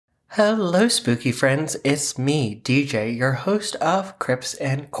Hello, spooky friends. It's me, DJ, your host of Crypts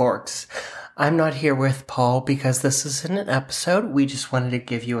and Corks. I'm not here with Paul because this isn't an episode. We just wanted to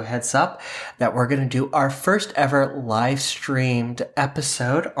give you a heads up that we're going to do our first ever live streamed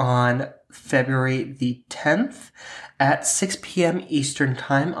episode on February the 10th at 6 p.m. Eastern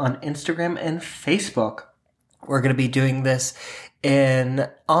Time on Instagram and Facebook. We're going to be doing this in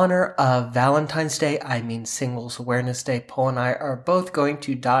honor of Valentine's Day, Singles Awareness Day. Paul and I are both going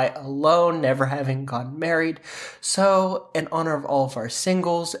to die alone, never having gotten married. So, in honor of all of our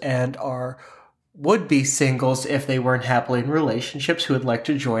singles and our would-be singles, if they weren't happily in relationships, who would like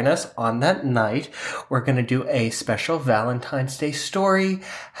to join us on that night, we're going to do a special Valentine's Day story,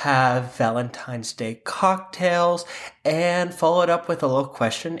 have Valentine's Day cocktails, and follow it up with a little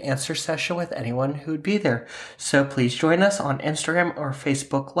question and answer session with anyone who'd be there. So please join us on Instagram or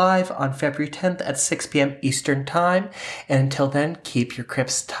Facebook Live on February 10th at 6 p.m. Eastern Time. And until then, keep your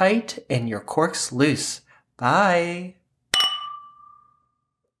crypts tight and your corks loose. Bye!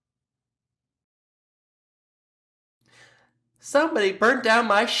 Somebody burnt down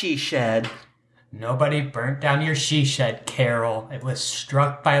my she shed. Nobody burnt down your she shed, Carol. It was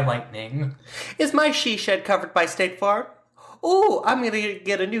struck by lightning. Is my she shed covered by State Farm? Ooh, I'm gonna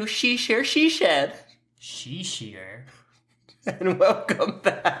get a new she shed. She shear? And welcome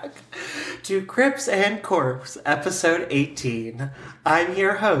back to Crypts and Corks, episode 18. I'm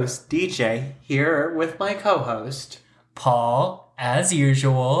your host, DJ, here with my co-host, Paul, as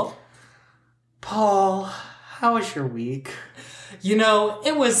usual. Paul, how was your week? You know,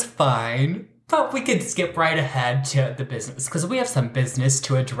 it was fine, but we could skip right ahead to the business, because we have some business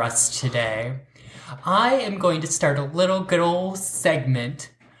to address today. I am going to start a little good old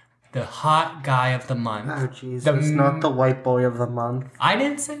segment, the hot guy of the month. Oh, jeez, it's not the white boy of the month. I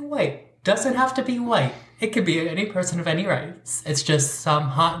didn't say white. Doesn't have to be white. It could be any person of any race. It's just some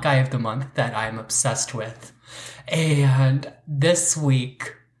hot guy of the month that I'm obsessed with. And this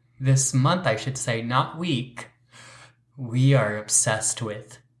month, I should say, not week, we are obsessed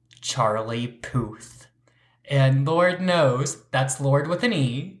with Charlie Puth. And Lord knows, that's Lord with an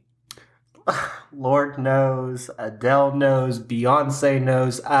E. Lord knows, Adele knows, Beyonce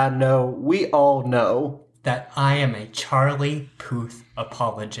knows, I know, we all know that I am a Charlie Puth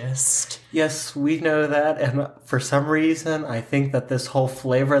apologist. Yes, we know that, and for some reason, I think that this whole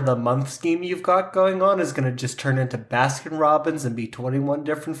flavor of the month scheme you've got going on is going to just turn into Baskin Robbins and be 21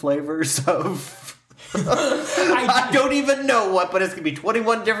 different flavors of... I don't even know what, but it's going to be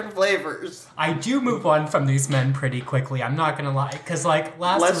 21 different flavors. I do move on from these men pretty quickly, I'm not going to lie, because like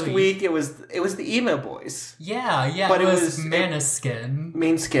last week it was the emo boys. Yeah, but it was Maneskin.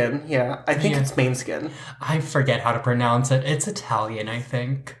 Mainskin, yeah. I think it's Mainskin. I forget how to pronounce it. It's Italian, I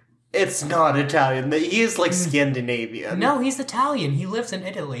think. It's not Italian. He is like Scandinavian. No, he's Italian. He lives in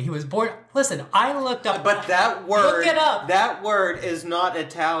Italy. He was born... Listen, I looked up... But that word... Look it up. That word is not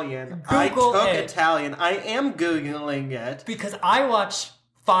Italian. I took Italian. I am Googling it. Because I watched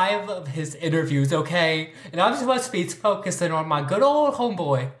 5 of his interviews, okay? And I'm supposed to be focusing on my good old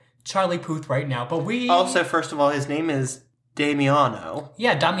homeboy, Charlie Puth, right now. But we... Also, first of all, his name is Damiano.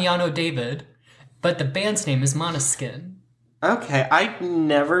 Yeah, Damiano David. But the band's name is Måneskin. Okay, I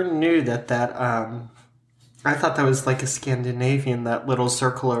never knew that, I thought that was like a Scandinavian, that little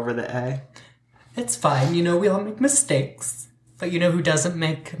circle over the A. It's fine, you know, we all make mistakes. But you know who doesn't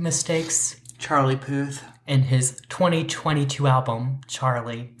make mistakes? Charlie Puth. In his 2022 album,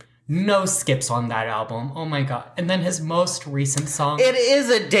 Charlie. No skips on that album. Oh my god. And then his most recent song... It is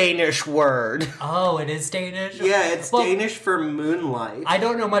a Danish word. Oh, it is Danish? Yeah, it's Danish for moonlight. I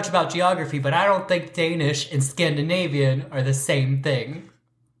don't know much about geography, but I don't think Danish and Scandinavian are the same thing.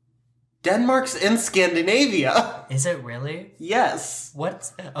 Denmark's in Scandinavia. Is it really? Yes.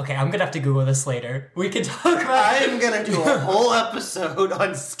 What's... Okay, I'm gonna have to Google this later. We can talk about... I am gonna do a whole episode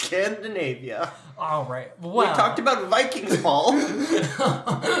on Scandinavia. All right. Well, we talked about Vikings, Paul.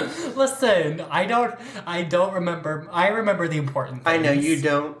 Listen, I don't remember. I remember the important things. I know you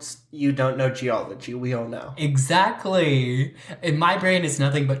don't. You don't know geology. We all know. Exactly. And my brain is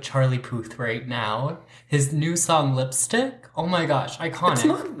nothing but Charlie Puth right now. His new song, Lipstick. Oh my gosh, iconic. It's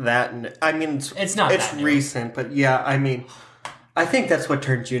not that. It's not. It's recent, but yeah. I think that's what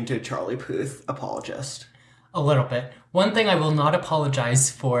turns you into a Charlie Puth apologist. A little bit. One thing I will not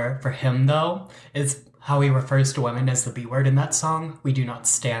apologize for him, though, is how he refers to women as the B word in that song. We do not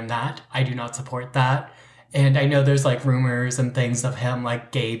stand that. I do not support that. And I know there's, like, rumors and things of him,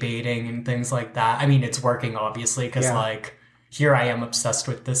 like, gay baiting and things like that. I mean, it's working, obviously, because, like, here I am obsessed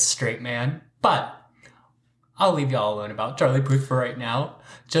with this straight man. But I'll leave y'all alone about Charlie Puth for right now.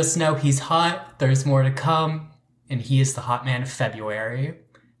 Just know he's hot, there's more to come, and he is the hot man of February.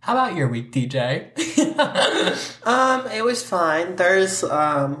 How about your week, DJ? It was fine.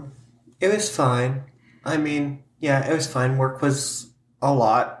 It was fine. I mean, yeah, it was fine. Work was a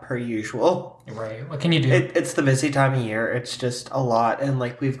lot, per usual. Right. What can you do? It's the busy time of year. It's just a lot. And,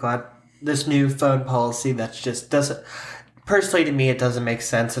 like, we've got this new phone policy that's just doesn't... Personally, to me, it doesn't make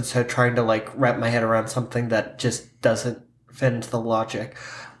sense. And so trying to, like, wrap my head around something that just doesn't fit into the logic.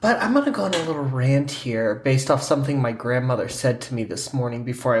 But I'm going to go on a little rant here based off something my grandmother said to me this morning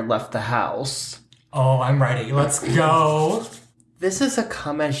before I left the house. Oh, I'm ready. Let's go. This is a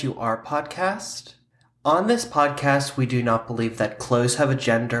Come As You Are podcast. On this podcast, we do not believe that clothes have a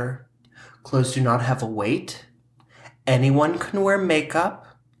gender. Clothes do not have a weight. Anyone can wear makeup.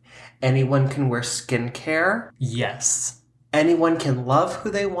 Anyone can wear skincare. Yes. Anyone can love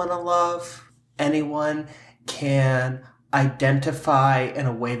who they want to love. Anyone can identify in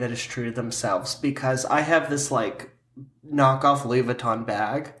a way that is true to themselves. Because I have this, like, knockoff Louis Vuitton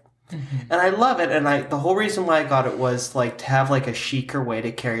bag. Mm-hmm. And I love it. And the whole reason why I got it was, like, to have, like, a chicer way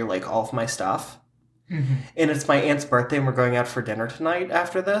to carry, like, all of my stuff. Mm-hmm. And it's my aunt's birthday and we're going out for dinner tonight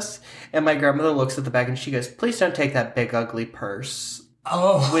after this. And my grandmother looks at the bag and she goes, "Please don't take that big ugly purse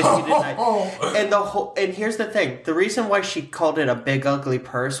with you tonight." And here's the thing. The reason why she called it a big ugly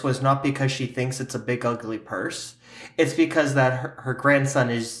purse was not because she thinks it's a big ugly purse. It's because that her grandson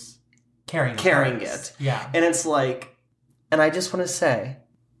is carrying it. Yeah. And it's like, and I just want to say,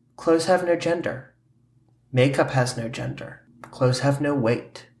 clothes have no gender. Makeup has no gender. Clothes have no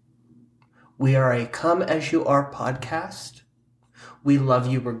weight. We are a Come As You Are podcast. We love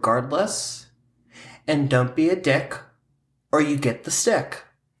you regardless. And don't be a dick or you get the stick.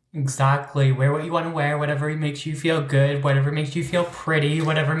 Exactly. Wear what you want to wear, whatever makes you feel good, whatever makes you feel pretty,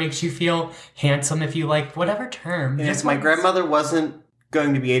 whatever makes you feel handsome, if you like, whatever term. And if my grandmother wasn't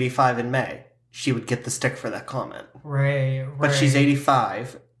going to be 85 in May, she would get the stick for that comment. Right. But she's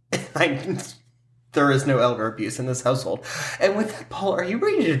 85. There is no elder abuse in this household. And with that, Paul, are you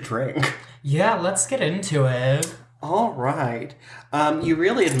ready to drink? Yeah, let's get into it. All right. You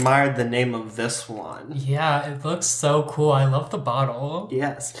really admired the name of this one. Yeah, it looks so cool. I love the bottle.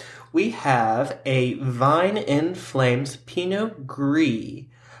 Yes. We have a Vine in Flames Pinot Gris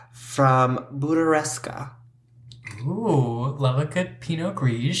from Budureasca. Ooh, love a good Pinot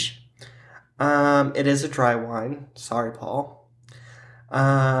Gris. It is a dry wine. Sorry, Paul.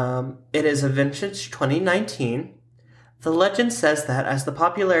 It is a vintage 2019. The legend says that as the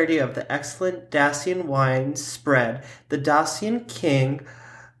popularity of the excellent Dacian wines spread, the Dacian king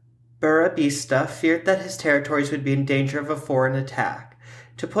Budureasca feared that his territories would be in danger of a foreign attack.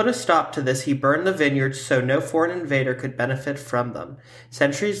 To put a stop to this, he burned the vineyards so no foreign invader could benefit from them.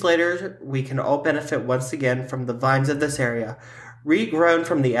 Centuries later, we can all benefit once again from the vines of this area, regrown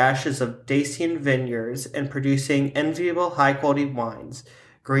from the ashes of Dacian vineyards and producing enviable high-quality wines.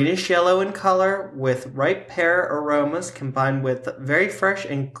 Greenish-yellow in color, with ripe pear aromas combined with very fresh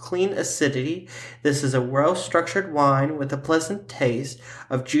and clean acidity. This is a well-structured wine with a pleasant taste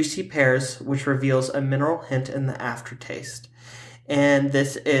of juicy pears, which reveals a mineral hint in the aftertaste. And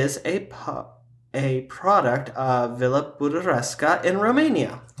this is a product of Villa Budureasca in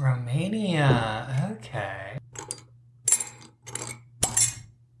Romania. Romania, okay.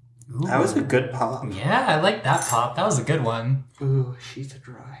 Ooh. That was a good pop. Yeah, I like that pop. That was a good one. Ooh, she's a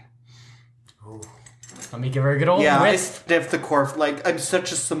dry. Ooh. Let me give her a good old whiff. whiff. I sniffed the cork like I'm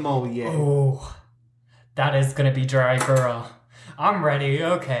such a sommelier. Ooh, that is gonna be dry, girl. I'm ready.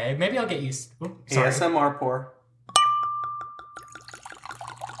 Okay, maybe I'll get used. Ooh, sorry. ASMR pour.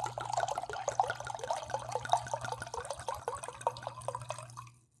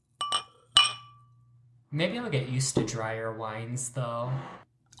 Maybe I'll get used to drier wines, though.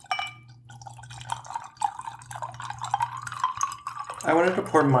 I wanted to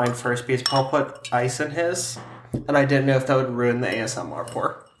pour mine first because Paul put ice in his, and I didn't know if that would ruin the ASMR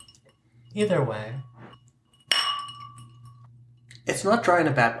pour. Either way. It's not dry in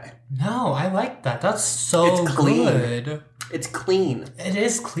a bad way. No, I like that. That's so It's clean. good. It's clean. It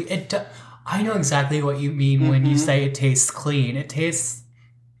is clean. I know exactly what you mean when you say it tastes clean. It tastes...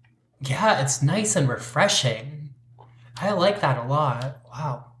 Yeah, it's nice and refreshing. I like that a lot.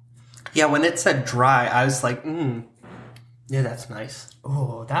 Wow. Yeah, when it said dry, I was like, yeah, that's nice.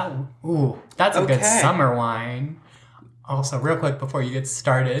 That's a good summer wine. Also, real quick before you get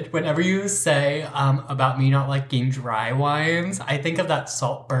started, whenever you say about me not liking dry wines, I think of that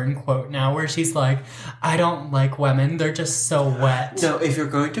Saltburn quote now where she's like, "I don't like women, they're just so wet." No, if you're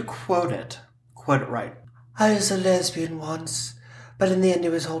going to quote it right. I was a lesbian once, but in the end it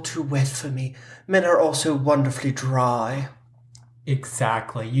was all too wet for me. Men are also wonderfully dry.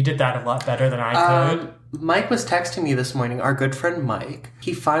 Exactly. You did that a lot better than I could. Mike was texting me this morning, our good friend Mike.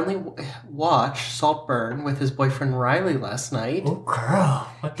 He finally watched Saltburn with his boyfriend Riley last night. Oh, girl.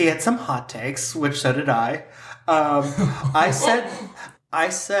 What? He had some hot takes, which so did I. I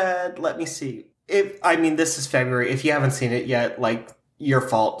said, let me see. This is February. If you haven't seen it yet, like, your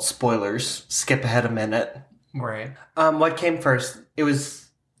fault. Spoilers. Skip ahead a minute. Right. What came first? It was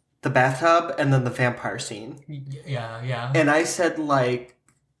the bathtub and then the vampire scene. Yeah. And I said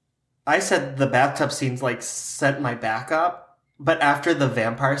the bathtub scenes, like, set my back up. But after the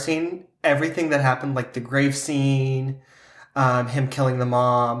vampire scene, everything that happened, like the grave scene, him killing the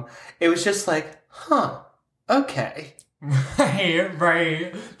mom, it was just like, okay.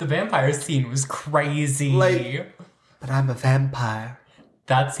 Right. The vampire scene was crazy. But I'm a vampire.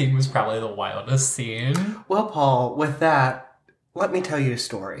 That scene was probably the wildest scene. Well, Paul, with that, let me tell you a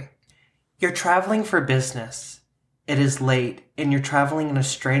story. You're traveling for business. It is late, and you're traveling in a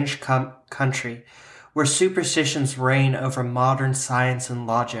strange country where superstitions reign over modern science and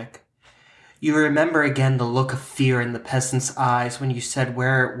logic. You remember again the look of fear in the peasants' eyes when you said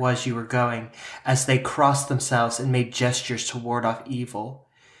where it was you were going, as they crossed themselves and made gestures to ward off evil.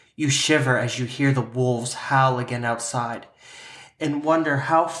 You shiver as you hear the wolves howl again outside, and wonder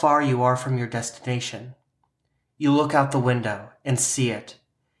how far you are from your destination. You look out the window and see it.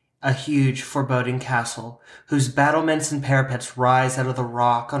 A huge, foreboding castle, whose battlements and parapets rise out of the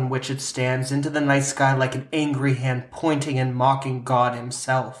rock on which it stands into the night sky like an angry hand pointing and mocking God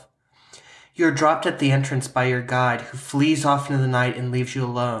himself. You are dropped at the entrance by your guide, who flees off into the night and leaves you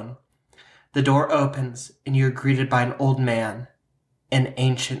alone. The door opens, and you are greeted by an old man, an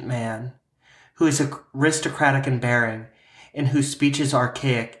ancient man, who is aristocratic in bearing, and whose speech is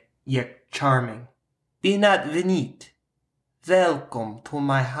archaic, yet charming. Binat venit. Welcome to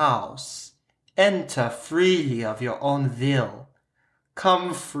my house. Enter freely of your own will.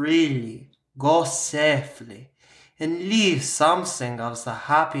 Come freely, go safely, and leave something of the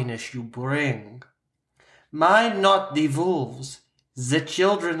happiness you bring. Mind not the wolves, the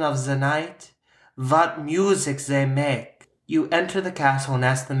children of the night, what music they make. You enter the castle and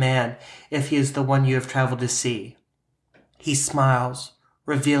ask the man if he is the one you have traveled to see. He smiles,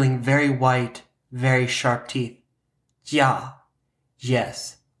 revealing very white, very sharp teeth. Yeah,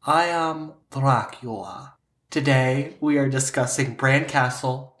 yes, I am Dracula. Today, we are discussing Bran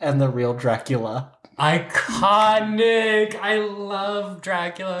Castle and the real Dracula. Iconic! I love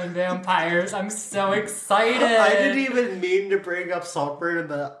Dracula and vampires. I'm so excited. I didn't even mean to bring up Saltburn in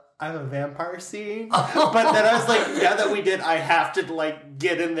the I'm a vampire scene. But then I was like, now that we did, I have to like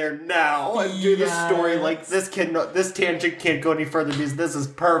get in there now and do the story. Like this tangent can't go any further because this is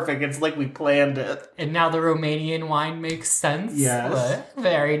perfect. It's like we planned it. And now the Romanian wine makes sense. Yes.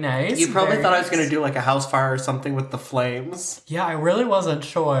 Very nice. You probably thought I was going to do like a house fire or something with the flames. Yeah, I really wasn't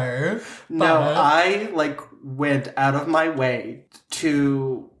sure. No, I like went out of my way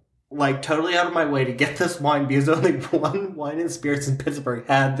to... like, totally out of my way to get this wine because only one wine and spirits in Pittsburgh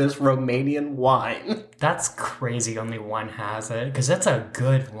had this Romanian wine. That's crazy only one has it, because that's a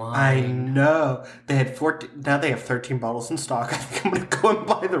good wine. I know. They had 14, now they have 13 bottles in stock. I think I'm going to go and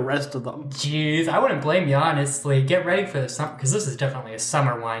buy the rest of them. Jeez, I wouldn't blame you, honestly. Get ready for the summer, because this is definitely a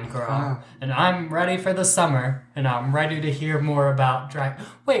summer wine, girl. Oh. And I'm ready for the summer, and I'm ready to hear more about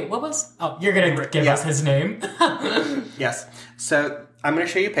Wait, what was... Oh, you're going to give us his name? Yes. So... I'm going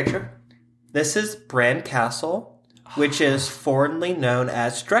to show you a picture. This is Bran Castle, which is formerly known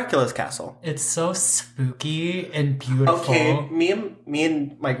as Dracula's Castle. It's so spooky and beautiful. Okay, me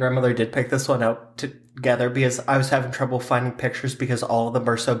and my grandmother did pick this one out together because I was having trouble finding pictures because all of them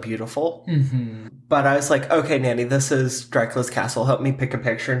are so beautiful. Mm-hmm. But I was like, okay, Nanny, this is Dracula's Castle. Help me pick a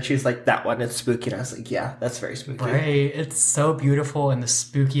picture. And she's like, that one, it's spooky. And I was like, yeah, that's very spooky. Right, it's so beautiful in the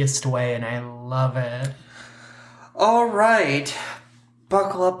spookiest way, and I love it. All right.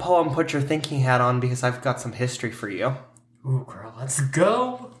 Buckle up, Paul, and put your thinking hat on because I've got some history for you. Ooh, girl, let's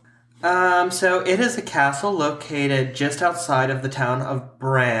go. So it is a castle located just outside of the town of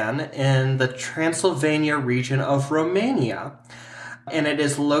Bran in the Transylvania region of Romania. And it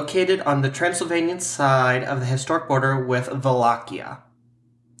is located on the Transylvanian side of the historic border with Wallachia.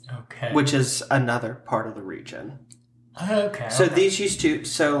 Okay. Which is another part of the region. Okay. So these used to,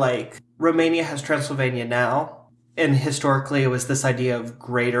 Romania has Transylvania now. And historically, it was this idea of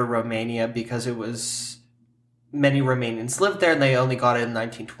Greater Romania because it was many Romanians lived there and they only got it in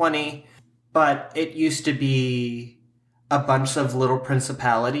 1920. But it used to be a bunch of little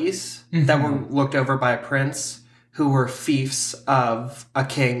principalities that were looked over by a prince who were fiefs of a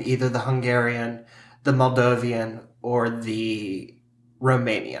king, either the Hungarian, the Moldovan, or the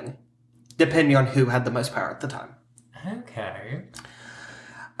Romanian, depending on who had the most power at the time. Okay.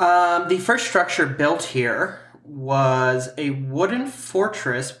 The first structure built here was a wooden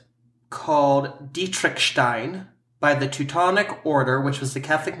fortress called Dietrichstein by the Teutonic Order, which was the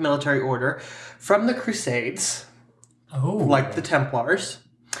Catholic military order from the Crusades, like the Templars,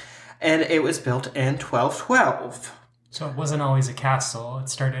 and it was built in 1212. So it wasn't always a castle. It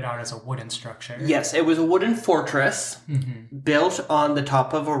started out as a wooden structure. Yes, it was a wooden fortress built on the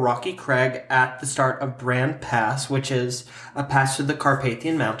top of a rocky crag at the start of Bran Pass, which is a pass through the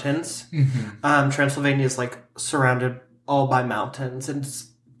Carpathian Mountains. Transylvania is like surrounded all by mountains, and it's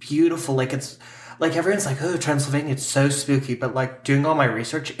beautiful. Like it's like everyone's like, oh, Transylvania, it's so spooky, but like doing all my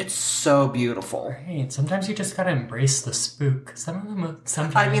research, it's so beautiful. Right. Sometimes you just gotta embrace the spook.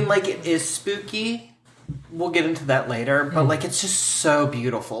 Sometimes. I mean, like it is spooky. We'll get into that later, but like it's just so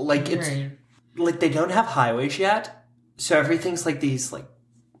beautiful. Like it's like they don't have highways yet, so everything's like these like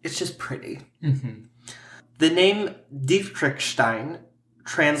it's just pretty. The name Dietrichstein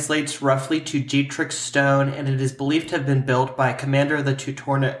translates roughly to Dietrich Stone, and it is believed to have been built by a commander of the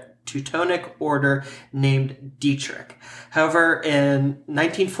Teutonic Order named Dietrich. However, in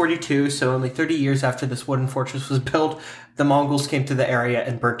 1942, so only 30 years after this wooden fortress was built, the Mongols came to the area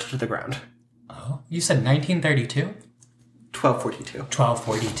and burnt it to the ground. Oh, you said 1932? 1242.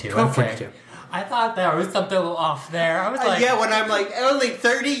 1242. 1242. Okay. I thought there was something a little off there. I was like... yeah, when I'm like, only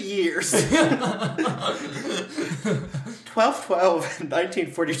 30 years. 1212 and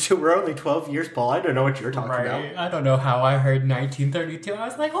 1942 were only 12 years, Paul. I don't know what you're talking about. I don't know how I heard 1932. I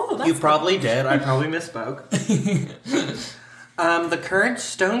was like, oh, that's... You probably did. I probably misspoke. The current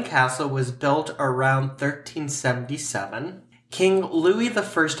stone castle was built around 1377. King Louis I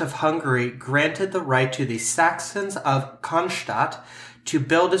of Hungary granted the right to the Saxons of Kronstadt to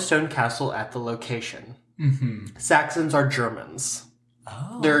build a stone castle at the location. Saxons are Germans.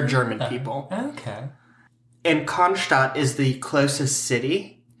 Oh, They're German people. Okay. And Kronstadt is the closest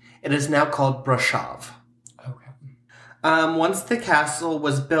city. It is now called Brașov. Okay. Once the castle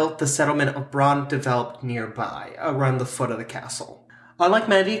was built, the settlement of Bran developed nearby, around the foot of the castle. Unlike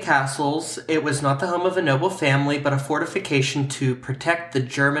many castles, it was not the home of a noble family, but a fortification to protect the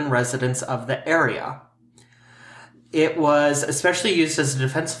German residents of the area. It was especially used as a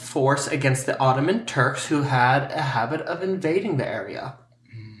defensive force against the Ottoman Turks, who had a habit of invading the area.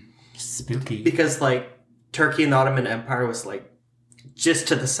 Spooky. Because, like, Turkey and the Ottoman Empire was, like, just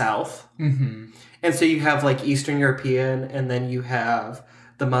to the south. And so you have, like, Eastern European, and then you have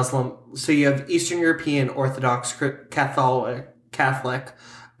the Muslim. So you have Eastern European Orthodox Catholic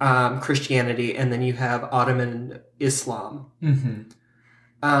Christianity, and then you have Ottoman Islam.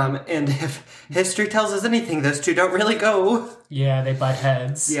 And if history tells us anything, those two don't really go. Yeah, they butt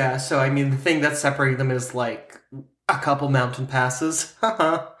heads. Yeah, so I mean, the thing that's separating them is like a couple mountain passes.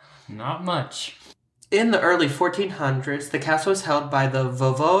 Not much. In the early 1400s, the castle was held by the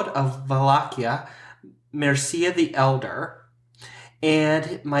Voivode of Wallachia, Mircea the Elder,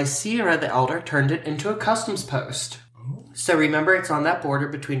 and Mircea the Elder turned it into a customs post. So remember, it's on that border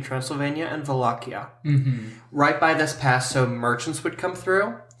between Transylvania and Wallachia. Right by this pass, so merchants would come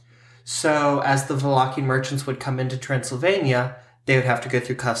through. So as the Wallachian merchants would come into Transylvania, they would have to go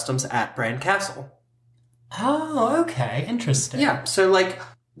through customs at Bran Castle. Oh, okay. Interesting. Yeah, so like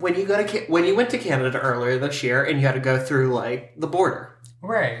when you went to Canada earlier this year and you had to go through like the border.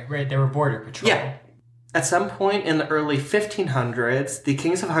 Right. They were border patrol. Yeah. At some point in the early 1500s, the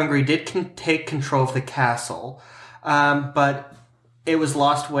kings of Hungary did take control of the castle. But it was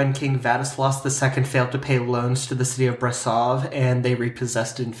lost when King Vladislaus II failed to pay loans to the city of Brasov, and they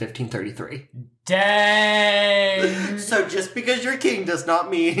repossessed it in 1533. Dang! So just because you're king does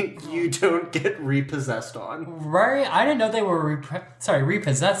not mean you don't get repossessed on. Right? I didn't know they were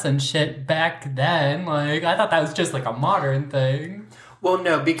repossessing shit back then. Like, I thought that was just like a modern thing. Well,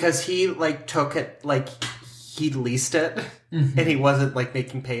 no, because he like took it like he leased it. And he wasn't, like,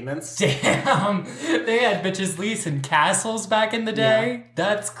 making payments. Damn. They had bitches leasing castles back in the day? Yeah.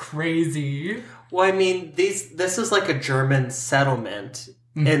 That's crazy. Well, I mean, this is, like, a German settlement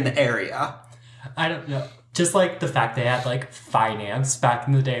in the area. I don't know. Just, like, the fact they had, like, finance back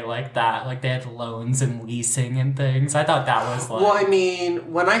in the day like that. Like, they had loans and leasing and things. I thought that was, like... Well, I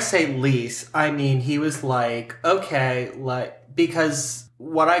mean, when I say lease, I mean, he was like, okay, like... Because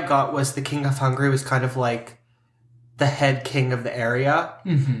what I got was the King of Hungary was kind of, like... the head king of the area.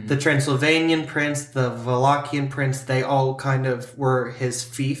 The Transylvanian prince, the Wallachian prince, they all kind of were his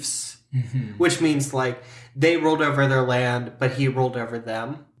fiefs, which means like they ruled over their land, but he ruled over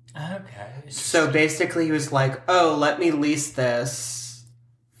them. Okay. So basically he was like, oh, let me lease this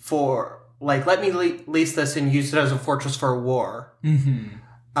lease this and use it as a fortress for a war.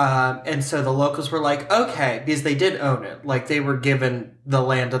 And so the locals were like, okay, because they did own it. Like, they were given the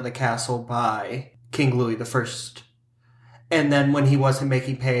land and the castle by King Louis the First. And then when he wasn't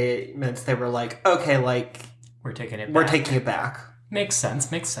making payments, they were like, okay, like, We're taking it back. we're taking it back. Makes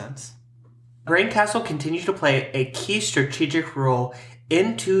sense, makes sense. Bran Castle continued to play a key strategic role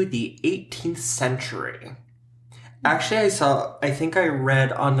into the 18th century. Actually, I think I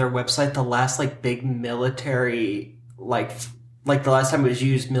read on their website the last, like, big military, like the last time it was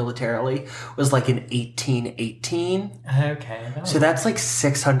used militarily was, like, in 1818. Okay. So that's, like,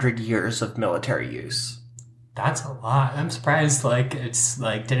 600 years of military use. That's a lot. I'm surprised, like, it's,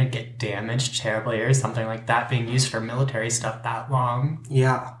 like, didn't get damaged terribly or something like that being used for military stuff that long.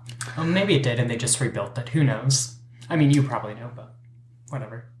 Yeah. Well, maybe it did and they just rebuilt it. Who knows? I mean, you probably know, but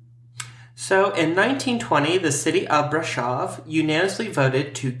whatever. So, in 1920, the city of Brasov unanimously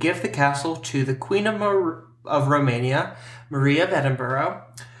voted to give the castle to the Queen of Romania, Marie of Edinburgh,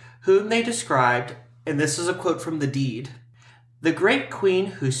 whom they described, and this is a quote from the deed, "The great queen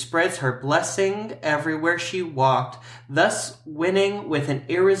who spreads her blessing everywhere she walked, thus winning with an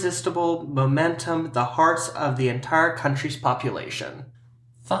irresistible momentum the hearts of the entire country's population."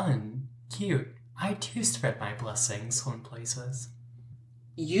 Fun. Cute. I too spread my blessings when places.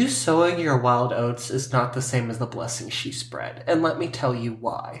 You sowing your wild oats is not the same as the blessing she spread, and let me tell you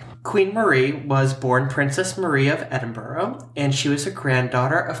why. Queen Marie was born Princess Marie of Edinburgh, and she was a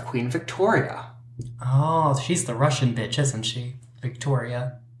granddaughter of Queen Victoria. Oh, she's the Russian bitch, isn't she?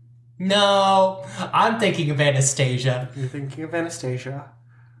 Victoria. No, I'm thinking of Anastasia. You're thinking of Anastasia,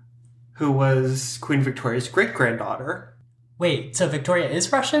 who was Queen Victoria's great-granddaughter. Wait, so Victoria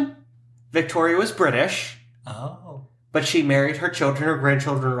is Russian? Victoria was British. Oh. But she married her children or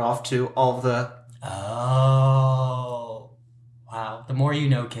grandchildren off to all the... Oh. Wow. The more you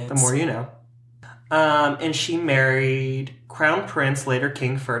know, kids. The more you know. And she married Crown Prince, later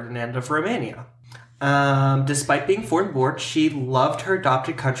King Ferdinand of Romania. Despite being foreign-born, she loved her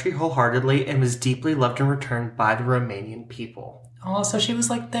adopted country wholeheartedly and was deeply loved in return by the Romanian people. Oh, so she was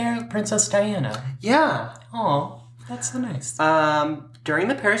like their Princess Diana. Yeah. Oh, that's so nice. During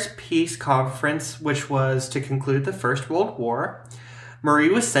the Paris Peace Conference, which was to conclude the First World War, Marie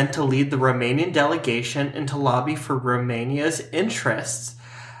was sent to lead the Romanian delegation and to lobby for Romania's interests,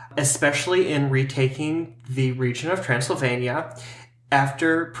 especially in retaking the region of Transylvania,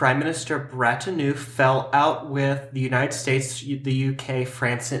 after Prime Minister Bratanou fell out with the United States, the UK,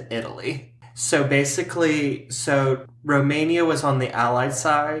 France, and Italy. So basically, Romania was on the Allied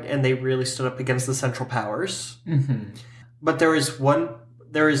side, and they really stood up against the Central Powers. Mm-hmm. But there is one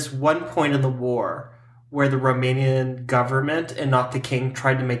point in the war where the Romanian government and not the king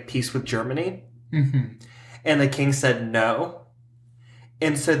tried to make peace with Germany. Mm-hmm. And the king said no.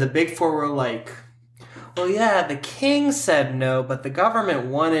 And so the big four were like, well, yeah, the king said no, but the government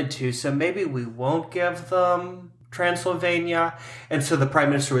wanted to, so maybe we won't give them Transylvania. And so the prime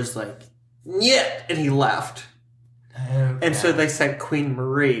minister was like, yeah, and he left. Okay. And so they sent Queen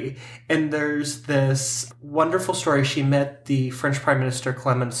Marie. And there's this wonderful story. She met the French Prime Minister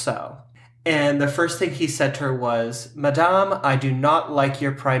Clemenceau. And the first thing he said to her was, "Madame, I do not like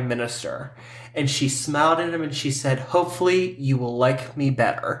your prime minister." And she smiled at him and she said, "Hopefully you will like me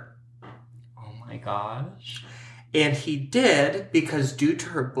better." Oh my gosh. And he did, because due to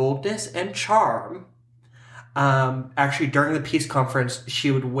her boldness and charm, actually during the peace conference,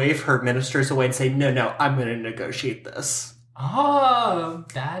 she would wave her ministers away and say, no, I'm going to negotiate this. Oh,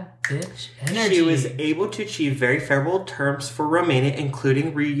 bad bitch energy. She was able to achieve very favorable terms for Romania,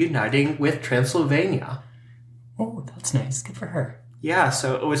 including reuniting with Transylvania. Oh, that's nice. Good for her. Yeah,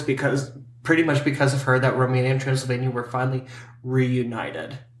 so it was pretty much because of her that Romania and Transylvania were finally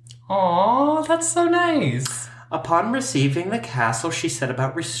reunited. Aw, that's so nice. Upon receiving the castle, she set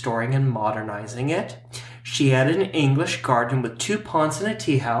about restoring and modernizing it. She added an English garden with 2 ponds and a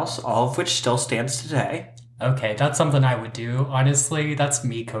tea house, all of which still stands today. Okay, that's something I would do. Honestly, that's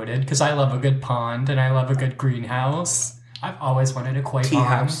me coded, because I love a good pond and I love a good greenhouse. I've always wanted a koi Tea pond.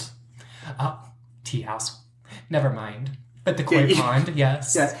 house. Oh, tea house. Never mind. But the koi pond,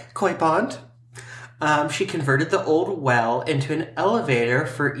 yes. Yes, koi pond. She converted the old well into an elevator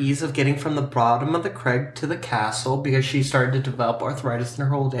for ease of getting from the bottom of the crag to the castle, because she started to develop arthritis in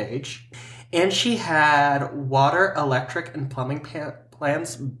her old age. And she had water, electric, and plumbing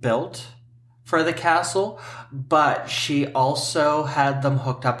plans built for the castle, but she also had them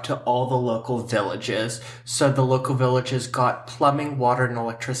hooked up to all the local villages. So the local villages got plumbing, water, and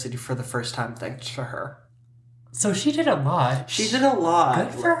electricity for the first time thanks to her. So she did a lot. She did a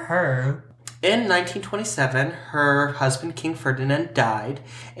lot. Good for her. In 1927, her husband, King Ferdinand, died,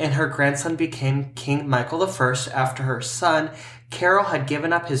 and her grandson became King Michael I after her son, Carol, had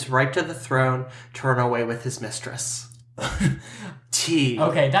given up his right to the throne to run away with his mistress. Tea.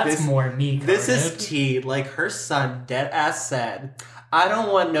 Okay, that's more me. This is tea. Like, her son deadass said, I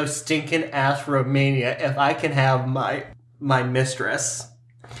don't want no stinking ass Romania if I can have my mistress.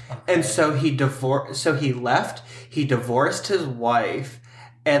 Okay. And so he left. He divorced his wife.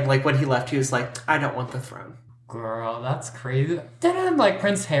 And, like, when he left, he was like, I don't want the throne. Girl, that's crazy. Didn't, like,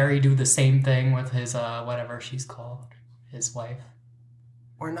 Prince Harry do the same thing with his, whatever she's called? His wife?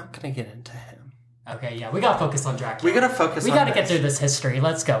 We're not going to get into him. Okay, yeah, we gotta focus on Dracula. We gotta get through this history.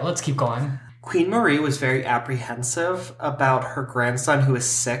 Let's go. Let's keep going. Queen Marie was very apprehensive about her grandson, who was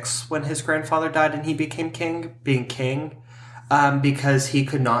 6 when his grandfather died and he became king, because he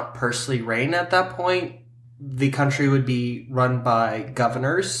could not personally reign at that point. The country would be run by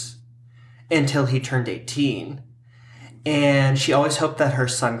governors until he turned 18. And she always hoped that her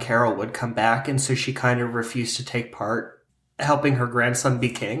son Carol would come back, and so she kind of refused to take part helping her grandson be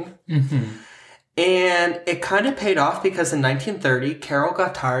king. Mm-hmm. And it kind of paid off because in 1930, Carol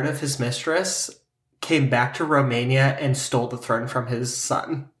got tired of his mistress, came back to Romania, and stole the throne from his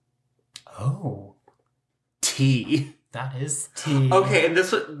son. Oh. Tea. That is tea. Okay, and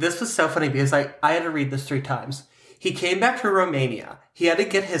this was so funny because I had to read this 3 times. He came back to Romania. He had to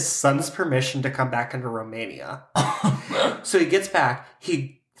get his son's permission to come back into Romania. So he gets back.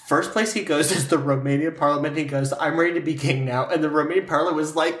 First place he goes is the Romanian parliament. He goes, I'm ready to be king now. And the Romanian parliament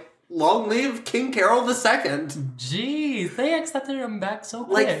was like, long live King Carol II. Jeez, they accepted him back so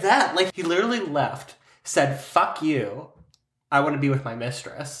quick. Like that. Like, he literally left, said, fuck you. I want to be with my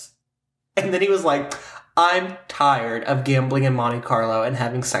mistress. And then he was like, I'm tired of gambling in Monte Carlo and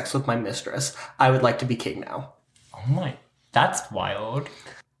having sex with my mistress. I would like to be king now. Oh my, that's wild.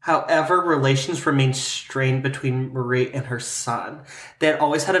 However, relations remained strained between Marie and her son. They had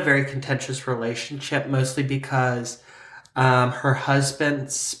always had a very contentious relationship, mostly because her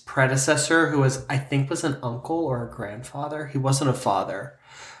husband's predecessor, who I think was an uncle or a grandfather, he wasn't a father,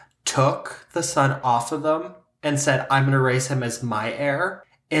 took the son off of them and said, I'm going to raise him as my heir.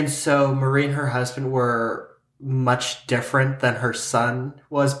 And so Marie and her husband were much different than her son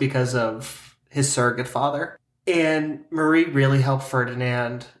was because of his surrogate father. And Marie really helped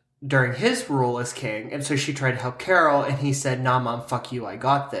Ferdinand during his rule as king. And so she tried to help Carol, and he said, nah, Mom, fuck you, I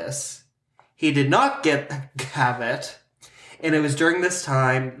got this. He did not have it. And it was during this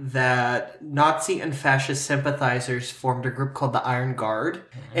time that Nazi and fascist sympathizers formed a group called the Iron Guard.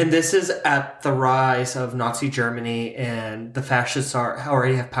 And this is at the rise of Nazi Germany, and the fascists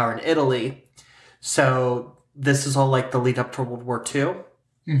already have power in Italy. So this is all like the lead up to World War II.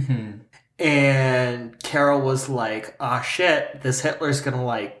 Mm-hmm. And Carol was like, ah, shit, this Hitler's gonna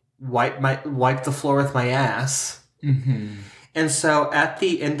like wipe the floor with my ass. Mm-hmm. And so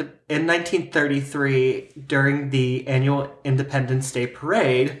in 1933, during the annual Independence Day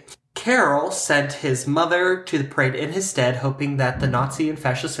parade, Carol sent his mother to the parade in his stead, hoping that the Nazi and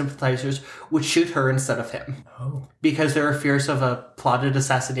fascist sympathizers would shoot her instead of him. Oh. Because there were fears of a plotted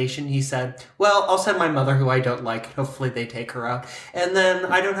assassination, he said, well, I'll send my mother who I don't like. Hopefully they take her out. And then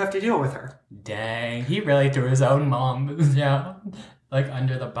I don't have to deal with her. Dang, he really threw his own mom down, like,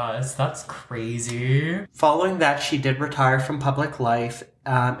 under the bus. That's crazy. Following that, she did retire from public life,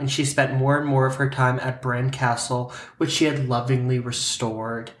 and she spent more and more of her time at Bran Castle, which she had lovingly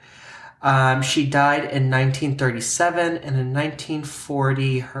restored. She died in 1937, and in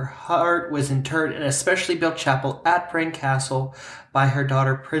 1940, her heart was interred in a specially built chapel at Bran Castle by her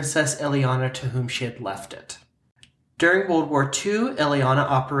daughter, Princess Ileana, to whom she had left it. During World War II, Ileana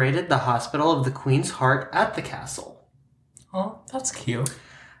operated the Hospital of the Queen's Heart at the castle. Oh, that's cute.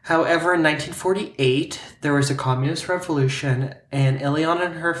 However, in 1948, there was a communist revolution, and Ileana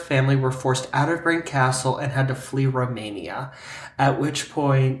and her family were forced out of Bran Castle and had to flee Romania, at which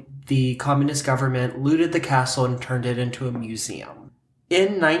point the communist government looted the castle and turned it into a museum.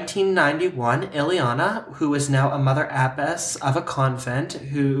 In 1991, Ileana, who is now a mother abbess of a convent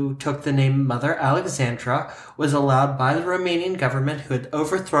who took the name Mother Alexandra, was allowed by the Romanian government, who had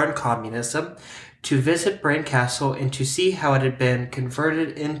overthrown communism, to visit Bran Castle and to see how it had been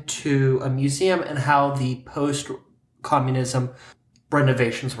converted into a museum and how the post-communism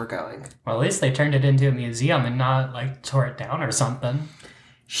renovations were going. Well, at least they turned it into a museum and not, like, tore it down or something.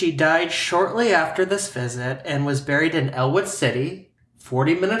 She died shortly after this visit and was buried in Elwood City,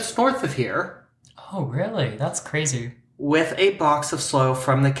 40 minutes north of here. Oh, really? That's crazy. With a box of sloe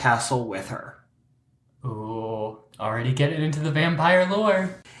from the castle with her. Ooh, already getting into the vampire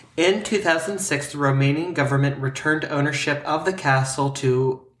lore. In 2006, the Romanian government returned ownership of the castle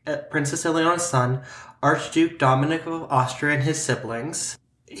to Princess Eleonora's son, Archduke Dominic of Austria and his siblings.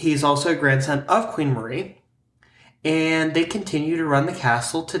 He's also a grandson of Queen Marie. And they continue to run the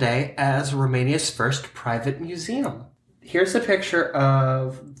castle today as Romania's first private museum. Here's a picture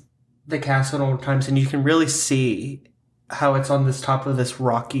of the castle in old times, and you can really see how it's on this top of this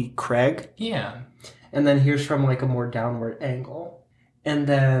rocky crag. Yeah. And then here's from like a more downward angle. And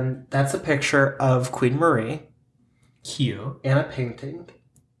then that's a picture of Queen Marie. Cute. And a painting.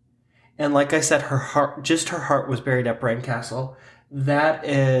 And like I said, her heart was buried at Bran Castle. That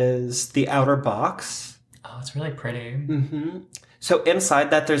is the outer box. Oh, it's really pretty. Mm-hmm. So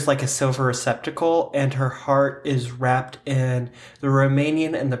inside that, there's like a silver receptacle, and her heart is wrapped in the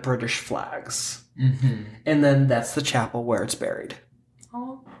Romanian and the British flags. Mm-hmm. And then that's the chapel where it's buried.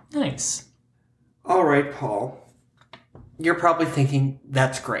 Oh, nice. All right, Paul. You're probably thinking,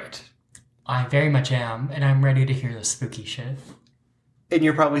 that's great. I very much am, and I'm ready to hear the spooky shit. And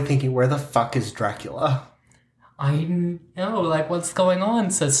you're probably thinking, where the fuck is Dracula? I know, like, what's going on,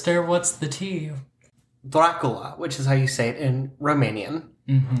 sister? What's the tea? Dracula, which is how you say it in Romanian.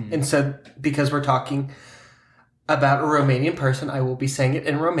 Mm-hmm. And so, because we're talking about a Romanian person, I will be saying it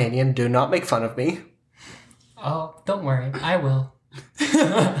in Romanian. Do not make fun of me. Oh, don't worry. I will.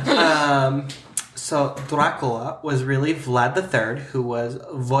 So, Dracula was really Vlad III, who was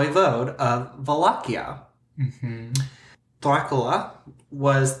voivode of Wallachia. Mm-hmm. Dracula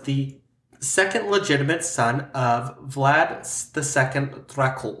was the second legitimate son of Vlad II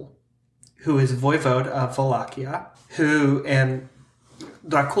Dracul, who is voivode of Wallachia, and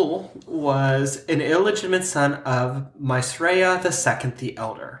Dracul was an illegitimate son of Maesreia II the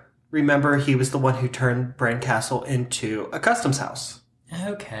Elder. Remember, he was the one who turned Bran Castle into a customs house.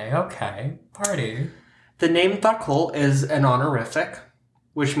 Okay. Party. The name Dracul is an honorific,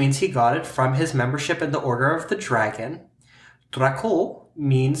 which means he got it from his membership in the Order of the Dragon. Dracul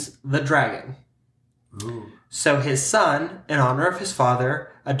means the dragon. Ooh. So his son, in honor of his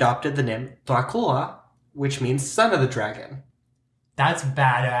father, adopted the name Dracula, which means son of the dragon. That's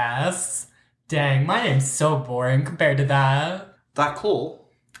badass. Dang, my name's so boring compared to that. Dracul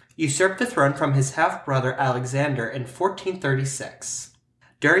usurped the throne from his half-brother Alexander in 1436.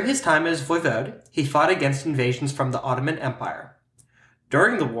 During his time as voivode, he fought against invasions from the Ottoman Empire.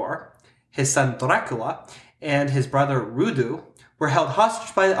 During the war, his son Dracula and his brother Rudu were held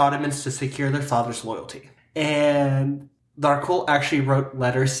hostage by the Ottomans to secure their father's loyalty. And Dracul actually wrote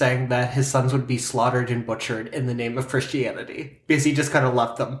letters saying that his sons would be slaughtered and butchered in the name of Christianity, because he just kind of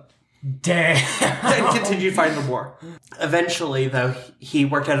left them. Damn. And continued fighting the war. Eventually, though, he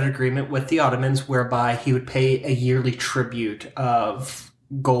worked out an agreement with the Ottomans whereby he would pay a yearly tribute of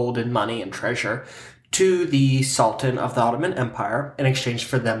gold and money and treasure to the Sultan of the Ottoman Empire in exchange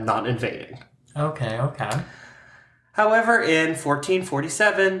for them not invading. Okay. However, in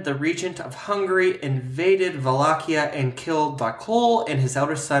 1447, the regent of Hungary invaded Wallachia and killed Dracul and his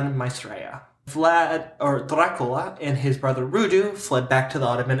elder son Maesreia. Dracula and his brother Rudu fled back to the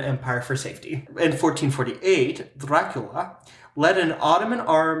Ottoman Empire for safety. In 1448, Dracula led an Ottoman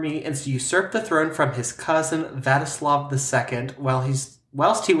army and usurped the throne from his cousin Vladislav II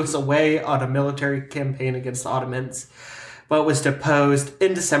whilst he was away on a military campaign against the Ottomans, but was deposed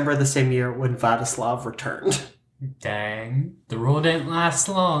in December the same year when Vladislav returned. Dang, the rule didn't last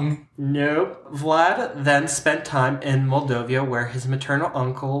long. Nope. Vlad then spent time in Moldavia, where his maternal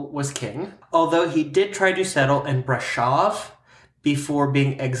uncle was king, although he did try to settle in Brasov before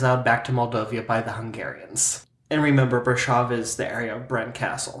being exiled back to Moldavia by the Hungarians. And remember, Brasov is the area of Bran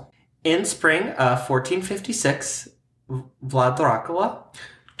Castle. In spring of 1456, Vlad Dracula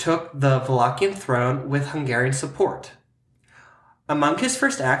took the Wallachian throne with Hungarian support. Among his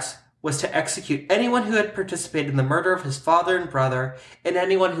first acts was to execute anyone who had participated in the murder of his father and brother, and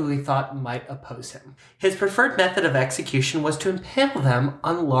anyone who he thought might oppose him. His preferred method of execution was to impale them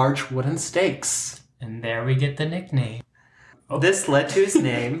on large wooden stakes. And there we get the nickname. This led to his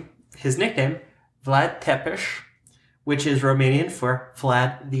nickname, Vlad Tepes, which is Romanian for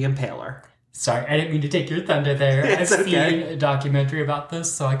Vlad the Impaler. Sorry, I didn't mean to take your thunder there. It's I've okay. seen a documentary about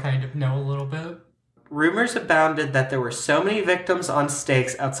this, so I kind of know a little bit. Rumors abounded that there were so many victims on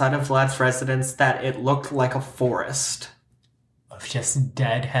stakes outside of Vlad's residence that it looked like a forest. Of just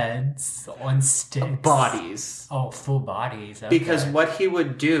dead heads on sticks. Bodies. Oh, full bodies. Okay. Because what he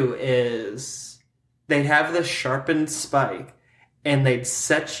would do is they'd have this sharpened spike and they'd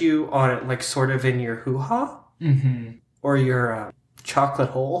set you on it like sort of in your hoo-ha or your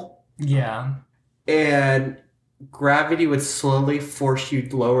chocolate hole. Yeah. And gravity would slowly force you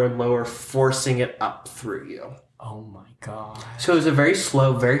lower and lower, forcing it up through you. Oh my god. So it was a very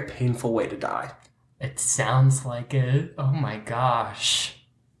slow, very painful way to die. It sounds like it. Oh my gosh.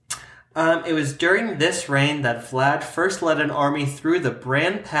 It was during this reign that Vlad first led an army through the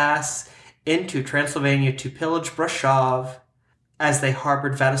Bran Pass into Transylvania to pillage Brasov as they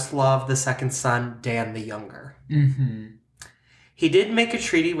harbored Vladislav II's son, Dan the Younger. Mm-hmm. He did make a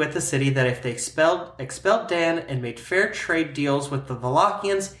treaty with the city that if they expelled Dan and made fair trade deals with the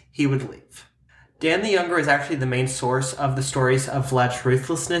Wallachians, he would leave. Dan the Younger is actually the main source of the stories of Vlad's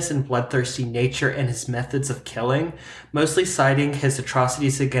ruthlessness and bloodthirsty nature and his methods of killing, mostly citing his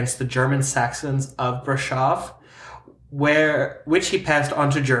atrocities against the German Saxons of Brasov, which he passed on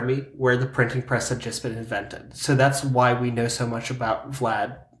to Germany, where the printing press had just been invented. So that's why we know so much about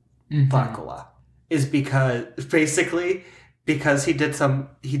Vlad Dracula, is because he did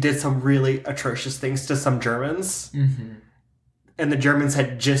some really atrocious things to some Germans. Mm-hmm. And the Germans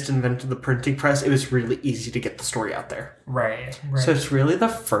had just invented the printing press. It was really easy to get the story out there. Right. So it's really the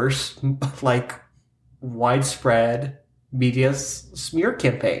first, widespread media smear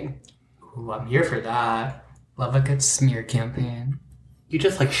campaign. Ooh, I'm here for that. Love a good smear campaign. You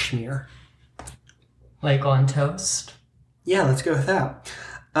just like schmear. Like on toast? Yeah, let's go with that.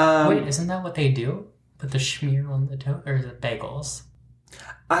 Wait, isn't that what they do? Put the schmear on the toast? Or the bagels?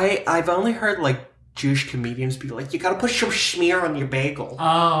 I've only heard, Jewish comedians be like, you gotta put some schmear on your bagel.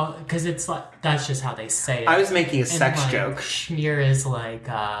 Oh, because it's that's just how they say it. I was making a sex joke. Schmear is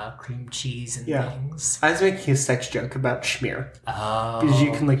cream cheese and things. I was making a sex joke about schmear. Oh. Because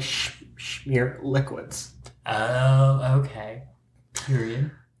you can, schmear liquids. Oh, okay.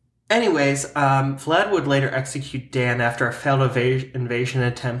 Period. Anyways, Vlad would later execute Dan after a failed invasion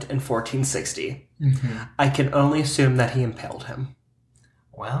attempt in 1460. Mm-hmm. I can only assume that he impaled him.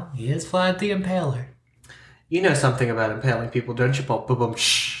 Well, he is Vlad the Impaler. You know something about impaling people, don't you, Paul? Boom,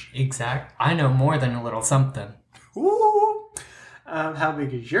 shh. Exact. I know more than a little something. Ooh. How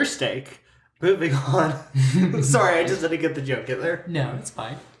big is your steak? Moving on. Sorry, I just didn't get the joke in there. No, it's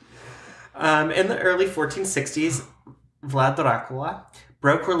fine. In the early 1460s, Vlad Dracula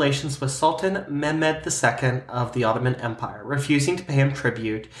broke relations with Sultan Mehmed II of the Ottoman Empire, refusing to pay him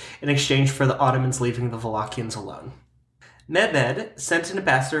tribute in exchange for the Ottomans leaving the Wallachians alone. Mehmed sent an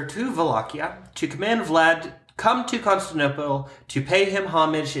ambassador to Wallachia to command Vlad come to Constantinople to pay him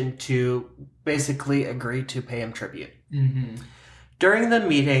homage and to basically agree to pay him tribute. Mm-hmm. During the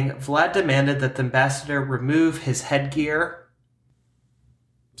meeting, Vlad demanded that the ambassador remove his headgear.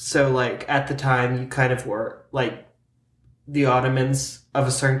 So, at the time, you kind of were, the Ottomans of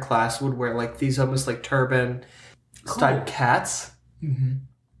a certain class would wear, these almost, turban-style cats. Mm-hmm.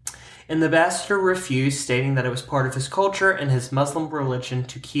 And the ambassador refused, stating that it was part of his culture and his Muslim religion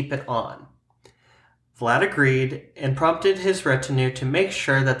to keep it on. Vlad agreed and prompted his retinue to make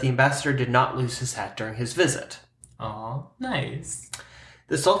sure that the ambassador did not lose his hat during his visit. Aw, nice.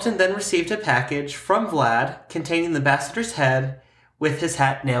 The Sultan then received a package from Vlad containing the ambassador's head with his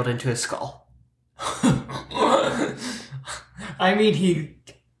hat nailed into his skull. I mean, he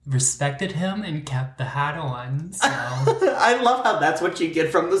respected him and kept the hat on, so... I love how that's what you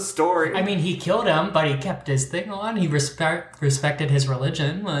get from the story. I mean, he killed him, but he kept his thing on. He respected his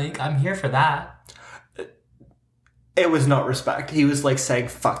religion. I'm here for that. It was not respect. He was saying,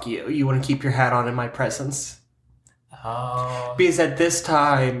 fuck you. You want to keep your hat on in my presence. Oh. Because at this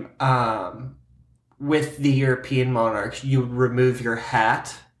time, with the European monarchs, you would remove your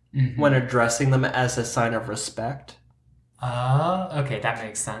hat when addressing them as a sign of respect. Oh, okay, that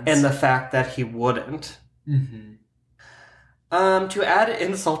makes sense. And the fact that he wouldn't. Mm-hmm. To add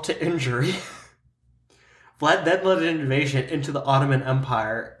insult to injury, Vlad then led an invasion into the Ottoman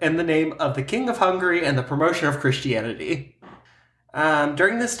Empire in the name of the King of Hungary and the promotion of Christianity.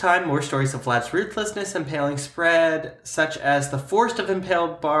 During this time, more stories of Vlad's ruthlessness and impaling spread, such as the forest of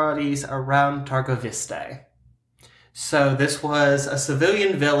impaled bodies around Targoviste. So this was a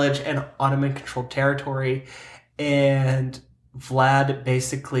civilian village in Ottoman-controlled territory, and Vlad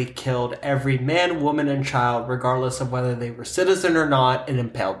basically killed every man, woman, and child, regardless of whether they were citizen or not, and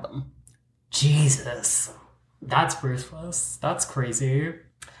impaled them. Jesus. That's ruthless. That's crazy.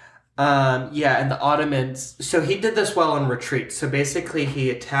 And the Ottomans... So he did this well in retreat. So basically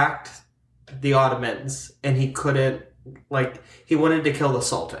he attacked the Ottomans, and he couldn't... he wanted to kill the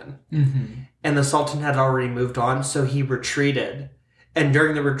Sultan. Mm-hmm. And the Sultan had already moved on, so he retreated. And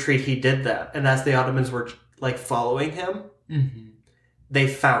during the retreat, he did that. And as the Ottomans were... following him, they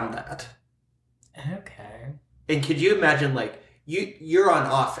found that. Okay. And could you imagine, you're on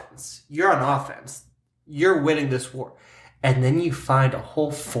offense. You're winning this war. And then you find a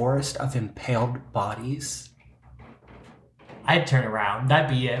whole forest of impaled bodies. I'd turn around.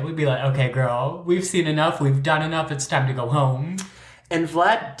 That'd be it. We'd be like, okay, girl, we've seen enough. We've done enough. It's time to go home. And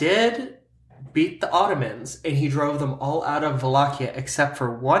Vlad did beat the Ottomans, and he drove them all out of Wallachia except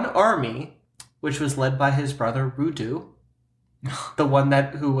for one army, which was led by his brother Rudu, the one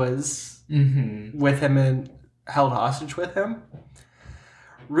who was with him and held hostage with him.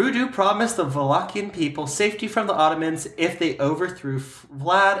 Rudu promised the Wallachian people safety from the Ottomans if they overthrew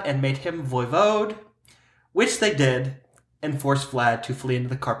Vlad and made him voivode, which they did, and forced Vlad to flee into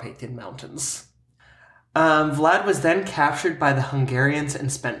the Carpathian Mountains. Vlad was then captured by the Hungarians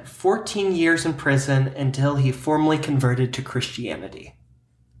and spent 14 years in prison until he formally converted to Christianity.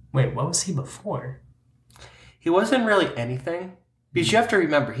 Wait, what was he before? He wasn't really anything. Because you have to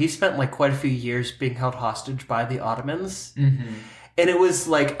remember, he spent like quite a few years being held hostage by the Ottomans. Mm-hmm. And it was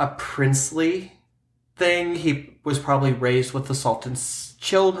like a princely thing. He was probably raised with the Sultan's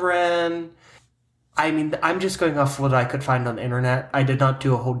children. I mean, I'm just going off what I could find on the internet. I did not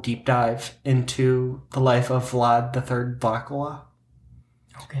do a whole deep dive into the life of Vlad III Dracula.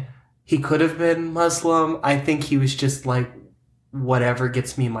 Okay. He could have been Muslim. I think he was just like, whatever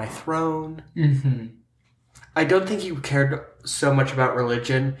gets me my throne. Mm-hmm. I don't think he cared so much about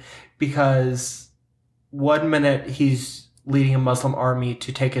religion because one minute he's leading a Muslim army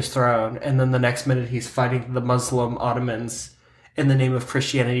to take his throne, and then the next minute he's fighting the Muslim Ottomans in the name of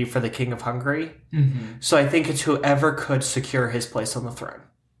Christianity for the King of Hungary. Mm-hmm. So I think it's whoever could secure his place on the throne.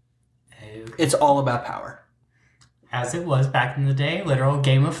 Okay. It's all about power. As it was back in the day, literal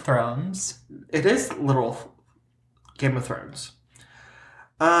Game of Thrones. It is literal Game of Thrones.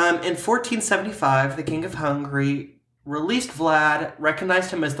 In 1475, the King of Hungary released Vlad, recognized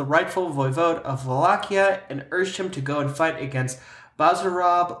him as the rightful voivode of Wallachia, and urged him to go and fight against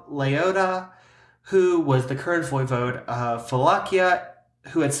Bazarab Leota, who was the current voivode of Wallachia,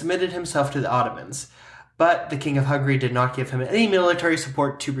 who had submitted himself to the Ottomans. But the King of Hungary did not give him any military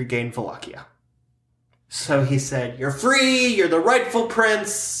support to regain Wallachia. So he said, "You're free, you're the rightful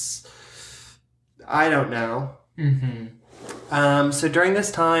prince." I don't know. Mm-hmm. So during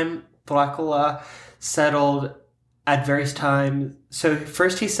this time, Dracula settled at various times. So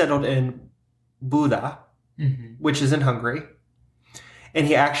first he settled in Buda, which is in Hungary. And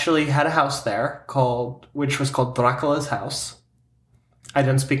he actually had a house there which was called Dracula's house. I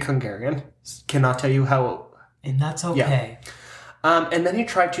don't speak Hungarian. Cannot tell you how. And that's okay. Yeah. And then he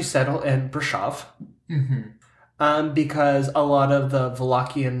tried to settle in Brasov. Because a lot of the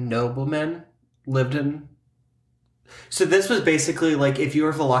Wallachian noblemen lived in. So this was basically like if you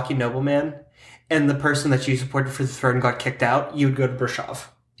were a Wallachian nobleman and the person that you supported for the throne got kicked out, you would go to Brasov.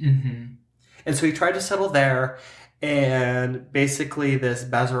 And so he tried to settle there. And basically this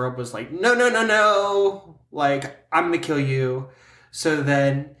Bazarab was like, no. Like, I'm going to kill you. So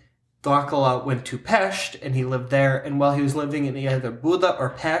then Dracula went to Pest and he lived there. And while he was living in either Buda or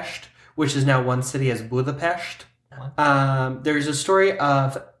Pest, which is now one city as Budapest, there's a story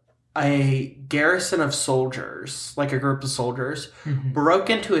of a garrison of soldiers, like a group of soldiers, broke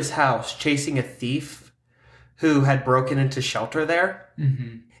into his house chasing a thief who had broken into shelter there.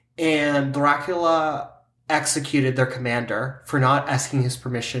 And Dracula executed their commander for not asking his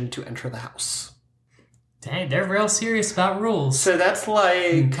permission to enter the house. Dang, they're real serious about rules. So that's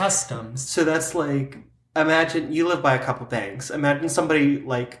like... And customs. So that's like... Imagine you live by a couple banks. Imagine somebody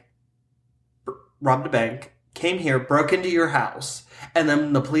like robbed a bank, came here, broke into your house, and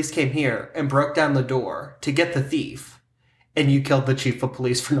then the police came here and broke down the door to get the thief, and you killed the chief of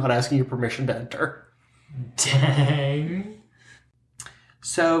police for not asking you permission to enter. Dang.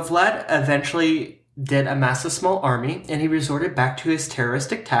 So Vlad eventually did amass a small army, and he resorted back to his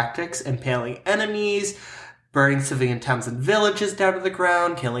terroristic tactics, impaling enemies, burning civilian towns and villages down to the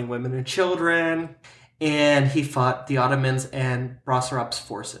ground, killing women and children, and he fought the Ottomans and Bazarab's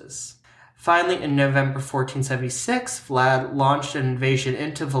forces. Finally, in November 1476, Vlad launched an invasion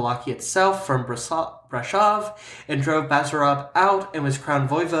into Wallachia itself from Brasov and drove Bazarab out and was crowned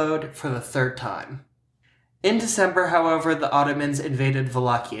voivode for the third time. In December, however, the Ottomans invaded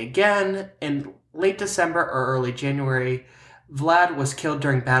Wallachia again. In late December or early January, Vlad was killed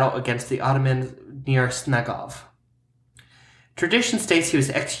during battle against the Ottomans near Snagov. Tradition states he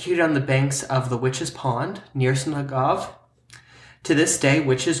was executed on the banks of the Witches' Pond near Snagov. To this day,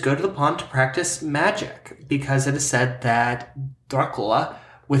 witches go to the pond to practice magic because it is said that Dracula,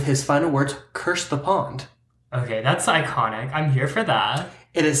 with his final words, cursed the pond. Okay, that's iconic. I'm here for that.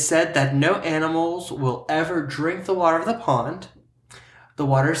 It is said that no animals will ever drink the water of the pond. The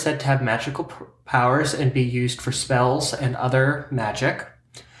water is said to have magical powers and be used for spells and other magic.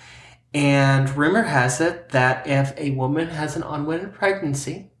 And rumor has it that if a woman has an unwanted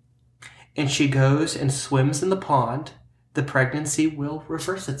pregnancy and she goes and swims in the pond, the pregnancy will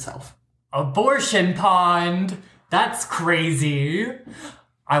reverse itself. Abortion pond! That's crazy.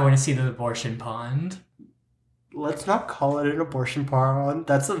 I want to see the abortion pond. Let's not call it an abortion pond.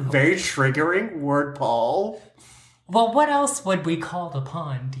 That's a very triggering word, Paul. Well, what else would we call the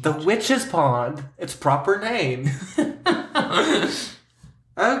pond? The witch's pond. Its proper name.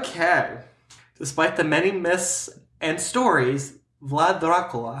 Okay. Despite the many myths and stories, Vlad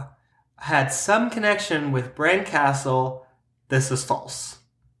Dracula had some connection with Bran Castle. This is false.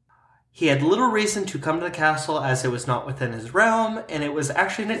 He had little reason to come to the castle as it was not within his realm, and it was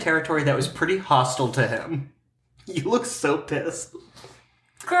actually in a territory that was pretty hostile to him. You look so pissed.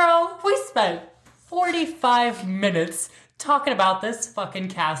 Girl, we spent 45 minutes talking about this fucking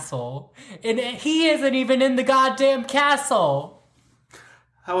castle, and he isn't even in the goddamn castle.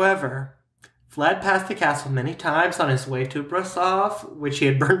 However, Vlad passed the castle many times on his way to Brasov, which he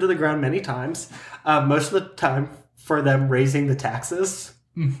had burned to the ground many times, most of the time for them raising the taxes.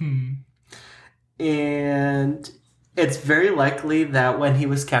 Mm-hmm. And it's very likely that when he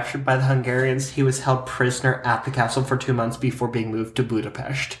was captured by the Hungarians, he was held prisoner at the castle for 2 months before being moved to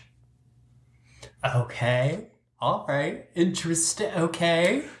Budapest. Okay. All right. Interesting.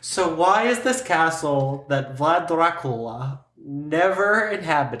 Okay. So why is this castle that Vlad Dracula never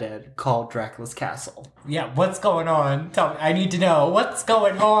inhabited called Dracula's Castle? Yeah, what's going on? Tell me. I need to know. What's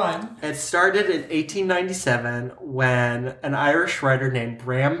going on? It started in 1897 when an Irish writer named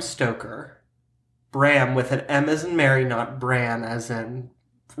Bram Stoker, Bram with an M as in Mary, not Bran as in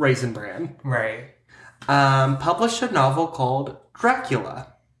Raisin Bran, Right. published a novel called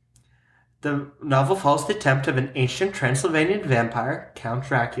Dracula. The novel follows the attempt of an ancient Transylvanian vampire, Count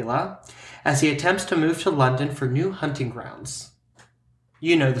Dracula, as he attempts to move to London for new hunting grounds.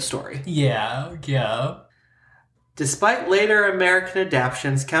 You know the story. Yeah. Despite later American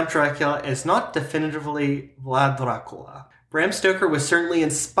adaptations, Count Dracula is not definitively Vlad Dracula. Bram Stoker was certainly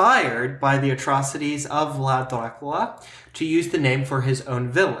inspired by the atrocities of Vlad Dracula to use the name for his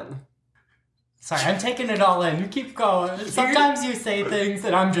own villain. Sorry, I'm taking it all in. Keep going. Sometimes you say things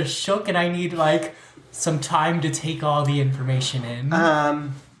and I'm just shook and I need, some time to take all the information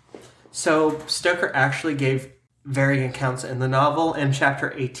in. So Stoker actually gave varying accounts in the novel. In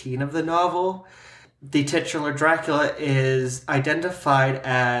chapter 18 of the novel, the titular Dracula is identified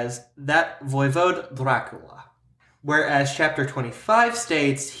as that Voivode Dracula, whereas chapter 25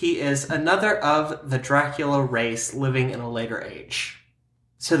 states he is another of the Dracula race living in a later age.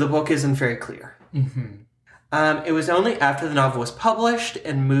 So the book isn't very clear. Mm-hmm. It was only after the novel was published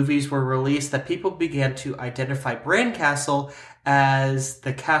and movies were released that people began to identify Bran Castle as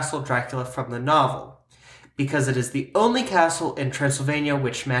the Castle Dracula from the novel, because it is the only castle in Transylvania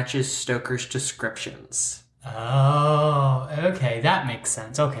which matches Stoker's descriptions. Oh, okay. That makes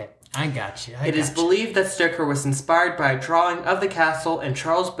sense. Okay. I got you. It is believed that Stoker was inspired by a drawing of the castle in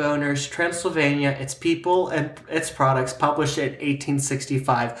Charles Boner's Transylvania, Its People and Its Products, published in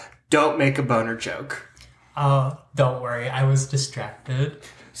 1865. Don't make a Boner joke. Oh, don't worry. I was distracted.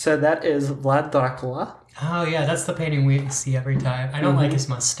 So that is Vlad Dracula. Oh, yeah. That's the painting we see every time. I don't like his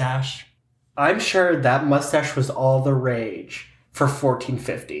mustache. I'm sure that mustache was all the rage for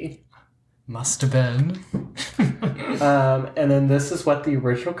 1450. Must have been. And then this is what the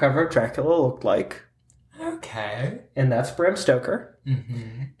original cover of Dracula looked like. Okay. And that's Bram Stoker.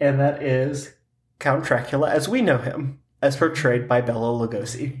 Mm-hmm. And that is Count Dracula as we know him, as portrayed by Bela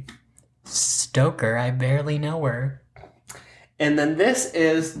Lugosi. Stoker, I barely know her. And then this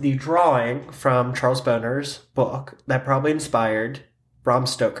is the drawing from Charles Boner's book that probably inspired Bram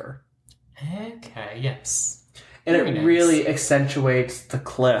Stoker. Okay, yes. And Very it nice. really accentuates the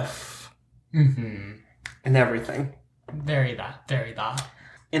cliff Mm-hmm. and everything. Very that.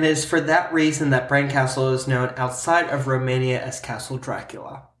 And it is for that reason that Bran Castle is known outside of Romania as Castle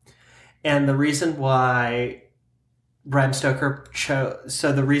Dracula. And the reason why Bram Stoker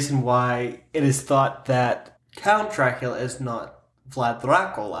the reason why it is thought that Count Dracula is not Vlad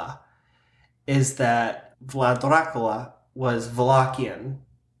Dracula is that Vlad Dracula was Wallachian.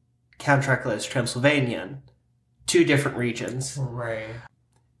 Count Dracula is Transylvanian. Two different regions. Right.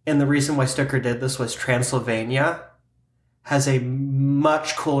 And the reason why Stoker did this was Transylvania has a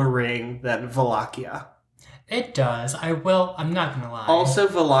much cooler ring than Wallachia. It does. I'm not gonna lie. Also,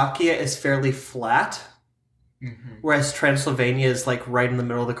 Wallachia is fairly flat, Mm-hmm. whereas Transylvania is right in the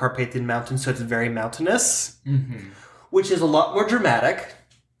middle of the Carpathian Mountains, so it's very mountainous, Mm-hmm. which is a lot more dramatic.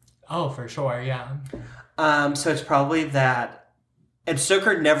 Oh, for sure, yeah. So it's probably that. And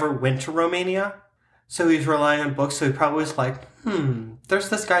Stoker never went to Romania, so he's relying on books, so he probably was like, there's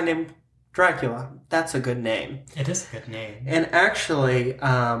this guy named Dracula. That's a good name. It is a good name. And actually,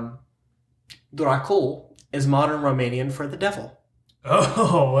 Dracul is modern Romanian for the devil.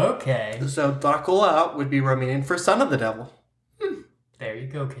 Oh, okay. So Dracula would be Romanian for son of the devil. There you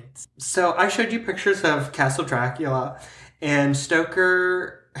go, kids. So I showed you pictures of Castle Dracula, and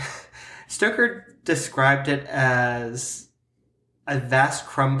Stoker described it as a vast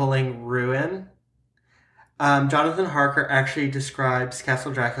crumbling ruin. Jonathan Harker actually describes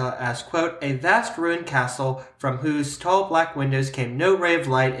Castle Dracula as, quote, a vast ruined castle from whose tall black windows came no ray of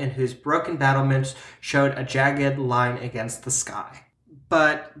light and whose broken battlements showed a jagged line against the sky.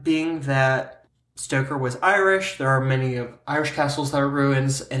 But being that Stoker was Irish, there are many of Irish castles that are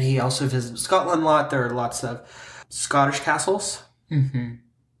ruins, and he also visited Scotland a lot. There are lots of Scottish castles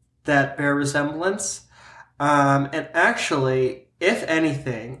that bear resemblance. And actually, if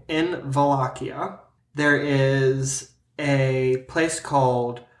anything, in Wallachia, there is a place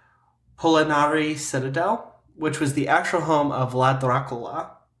called Polinari Citadel, which was the actual home of Vlad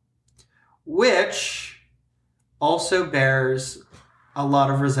Dracula, which also bears a lot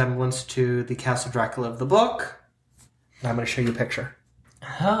of resemblance to the Castle Dracula of the book. And I'm going to show you a picture.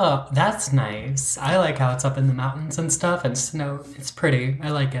 Oh, that's nice. I like how it's up in the mountains and stuff, and snow. It's pretty. I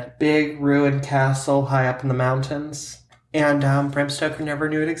like it. Big ruined castle high up in the mountains. And Bram Stoker never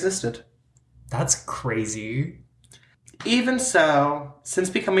knew it existed. That's crazy. Even so, since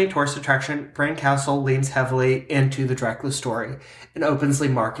becoming a tourist attraction, Bran Castle leans heavily into the Dracula story and openly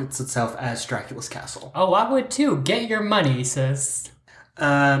markets itself as Dracula's castle. Oh, I would too. Get your money, sis.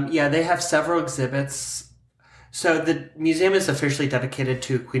 Yeah, they have several exhibits. So the museum is officially dedicated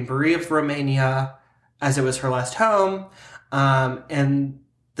to Queen Marie of Romania, as it was her last home. And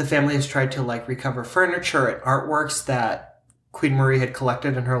the family has tried to recover furniture and artworks that Queen Marie had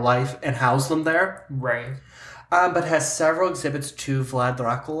collected in her life and housed them there. Right. But has several exhibits to Vlad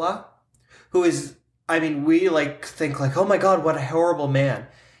Dracula, who is, we think oh my god, what a horrible man.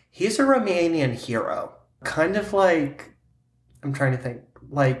 He's a Romanian hero. Kind of I'm trying to think,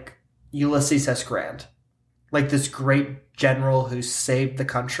 Ulysses S. Grant. This great general who saved the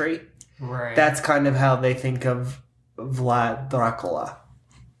country. Right. That's kind of how they think of Vlad Dracula.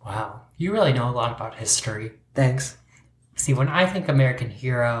 Wow. You really know a lot about history. Thanks. See, when I think American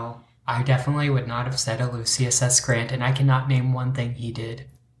hero, I definitely would not have said Ulysses S. Grant, and I cannot name one thing he did.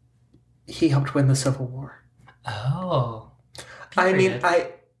 He helped win the Civil War. Oh. Period.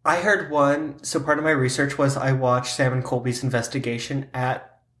 I heard one, so part of my research was I watched Sam and Colby's investigation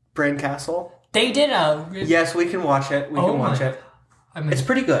at Bran Castle. They did Yes, we can watch it. We can watch it. It's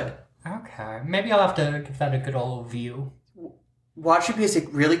pretty good. Okay. Maybe I'll have to give that a good old view. Watch it because it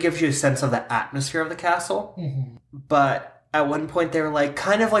really gives you a sense of the atmosphere of the castle. Mm-hmm. But at one point they were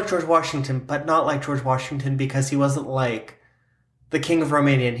kind of like George Washington, but not like George Washington because he wasn't the king of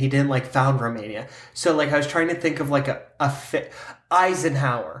Romania and he didn't found Romania. So I was trying to think of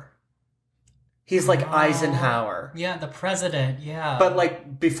Eisenhower. He's Eisenhower. Yeah, the president, yeah.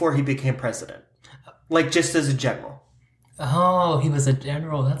 But before he became president. Just as a general. Oh, he was a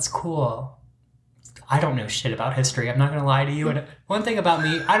general. That's cool. I don't know shit about history. I'm not going to lie to you. And one thing about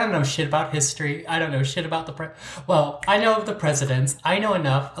me, I don't know shit about history. I don't know shit about well, I know of the presidents. I know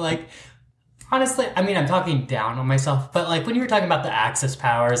enough. Honestly, I'm talking down on myself. But when you were talking about the Axis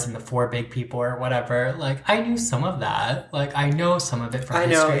powers and the four big people or whatever, I knew some of that. I know some of it from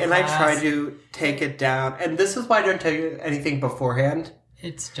history I know, and class. I try to take it down. And this is why I don't tell you anything beforehand.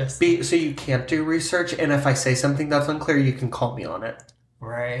 It's just... so you can't do research. And if I say something that's unclear, you can call me on it.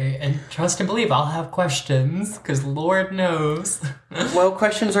 Right, and trust and believe, I'll have questions, because Lord knows. Well,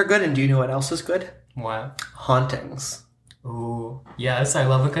 questions are good, and do you know what else is good? What? Hauntings. Ooh, yes, I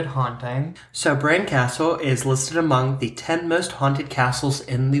love a good haunting. So, Bran Castle is listed among the 10 most haunted castles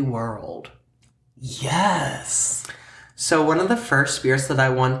in the world. Yes! So, one of the first spirits that I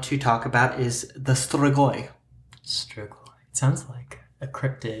want to talk about is the Strigoi. Strigoi. It sounds like a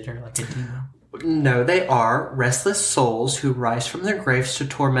cryptid or a demon. No, they are restless souls who rise from their graves to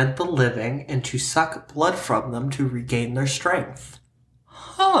torment the living and to suck blood from them to regain their strength.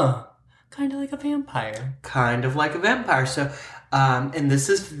 Huh. Kind of like a vampire. Kind of like a vampire. So, and this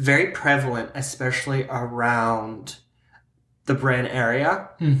is very prevalent, especially around the Bran area.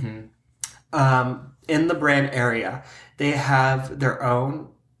 Mm-hmm. In the Bran area, they have their own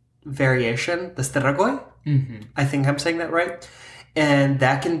variation, the Strigoi. Mm-hmm. I think I'm saying that right. And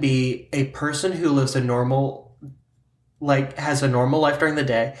that can be a person who lives a normal, has a normal life during the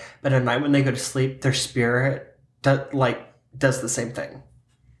day, but at night when they go to sleep, their spirit does the same thing.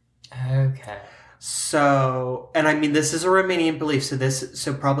 Okay. So, and this is a Romanian belief,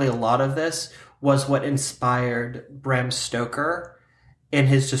 so probably a lot of this was what inspired Bram Stoker in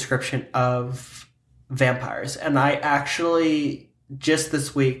his description of vampires. And I actually, just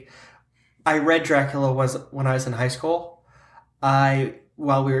this week, I read Dracula when I was in high school.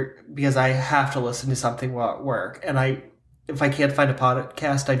 Because I have to listen to something while at work, and I if I can't find a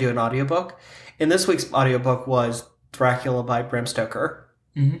podcast, I do an audiobook. And this week's audiobook was Dracula by Bram Stoker.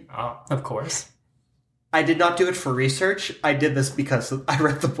 Mm-hmm. Oh, of course. I did not do it for research. I did this because I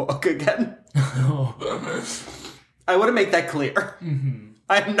read the book again. I want to make that clear. Mm-hmm.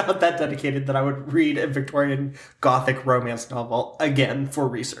 I'm not that dedicated that I would read a Victorian Gothic romance novel again for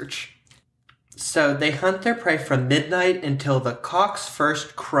research. So they hunt their prey from midnight until the cock's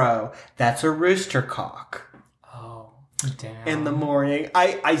first crow. That's a rooster cock. Oh, damn. In the morning.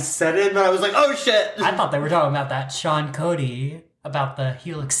 I said it and I was like, oh shit. I thought they were talking about that Sean Cody, about the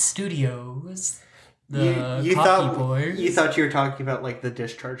Helix Studios. You thought you were talking about like the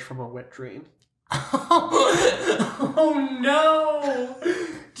discharge from a wet dream. Oh no!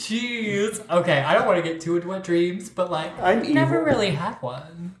 Jeez. Okay, I don't want to get too into wet dreams, but like I've never really had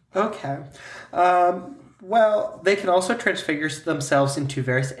one. Okay. Well, they can also transfigure themselves into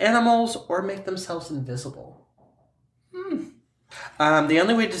various animals or make themselves invisible. The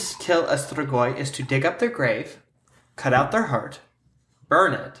only way to kill a Strigoi is to dig up their grave, cut out their heart,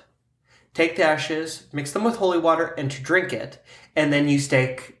 burn it, take the ashes, mix them with holy water, and to drink it, and then you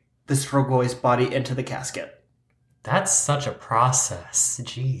stake the Strogoy's body into the casket. That's such a process.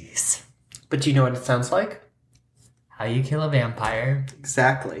 Jeez. But do you know what it sounds like? How you kill a vampire.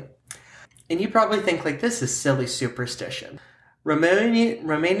 Exactly. And you probably think, like, this is silly superstition.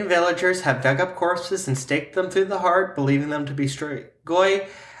 Romanian villagers have dug up corpses and staked them through the heart, believing them to be Strigoi,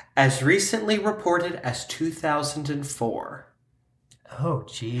 as recently reported as 2004. Oh,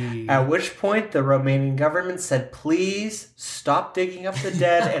 gee. At which point, the Romanian government said, please stop digging up the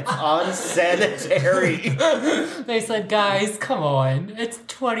dead. It's unsanitary. They said, guys, come on. It's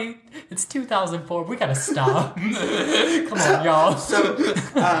 2004. We gotta stop. Come on, y'all.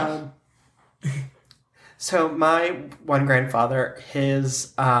 So my one grandfather,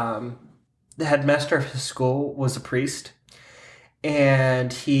 the headmaster of his school was a priest.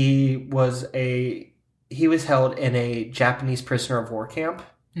 And he was held in a Japanese prisoner of war camp.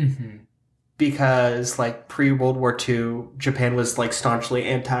 Mm-hmm. Because, like, pre-World War II, Japan was, like, staunchly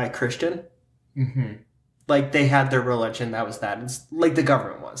anti-Christian. Mm-hmm. Like, they had their religion, that was that. It's, like, the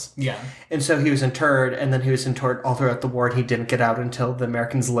government was. Yeah. And so he was interred, and then he was interred all throughout the war, and he didn't get out until the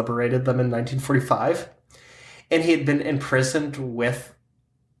Americans liberated them in 1945. And he had been imprisoned with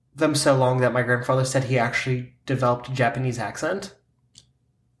them so long that my grandfather said he actually developed a Japanese accent.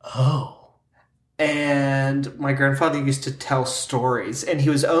 Oh. And my grandfather used to tell stories, and he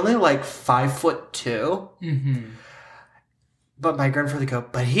was only like 5'2". Mm-hmm. But my grandfather go,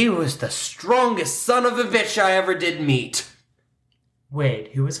 but he was the strongest son of a bitch I ever did meet.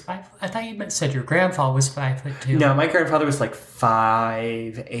 Wait, who was 5? I thought you said your grandfather was 5'2". No, my grandfather was like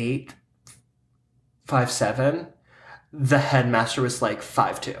 5'8", 5'7". The headmaster was like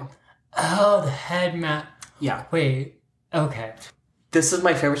 5'2". Oh, the headmaster. Yeah. Wait. Okay. This is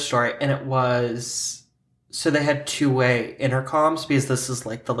my favorite story, and it was... So they had two-way intercoms, because this is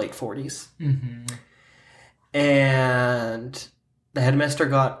like the late 40s. Mm-hmm. And the headmaster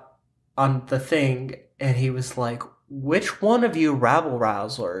got on the thing, and he was like, which one of you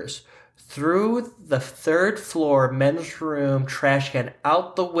rabble-rousers threw the third floor men's room trash can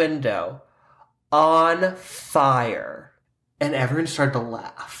out the window on fire? And everyone started to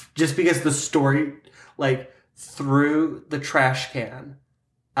laugh. Just because the story, like... threw the trash can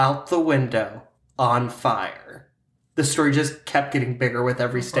out the window on fire. The story just kept getting bigger with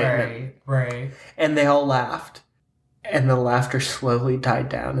every statement. Right. And they all laughed. And the laughter slowly died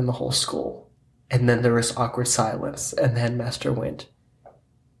down in the whole school. And then there was awkward silence. And the headmaster went,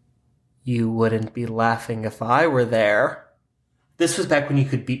 you wouldn't be laughing if I were there. This was back when you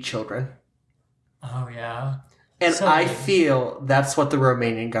could beat children. Oh, yeah. And so I feel that's what the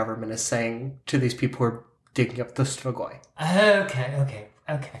Romanian government is saying to these people who are digging up the Strigoi.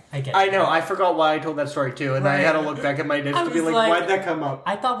 Okay. I get it. I know. I forgot why I told that story too, and I had to look back at my notes to be like, why'd that come up?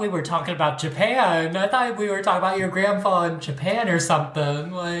 I thought we were talking about Japan. I thought we were talking about your grandpa in Japan or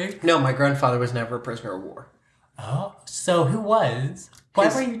something. Like, no, my grandfather was never a prisoner of war. Oh, so who was?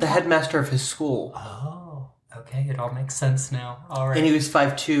 The headmaster of his school. Oh, okay. It all makes sense now. All right. And he was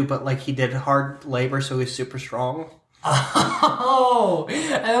 5'2", but like he did hard labor, so he was super strong. Oh,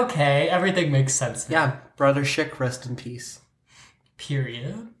 okay. Everything makes sense now. Yeah, Brother Schick, rest in peace.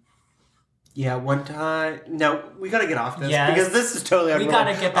 Period. Yeah, one time... No, we gotta get off this, because this is totally unreal. We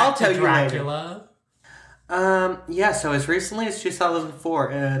gotta get back to Dracula. Yeah, so as recently as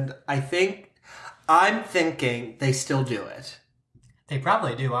 2004, and I'm thinking they still do it. They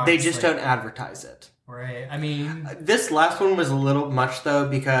probably do, honestly. They just don't advertise it. Right, I mean... This last one was a little much, though,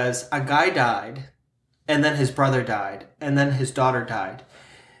 because a guy died... And then his brother died. And then his daughter died.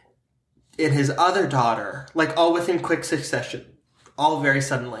 and his other daughter, like all within quick succession, all very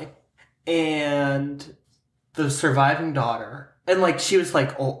suddenly. And the surviving daughter, and like she was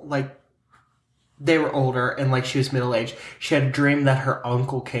like old, like they were older and like she was middle-aged. She had a dream that her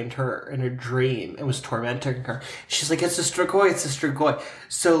uncle came to her in a dream and was tormenting her. She's like, it's a Strigoi, it's a Strigoi.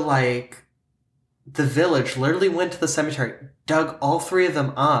 So like the village literally went to the cemetery, dug all three of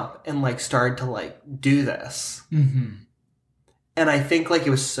them up, and like started to like do this. Mm-hmm. And I think like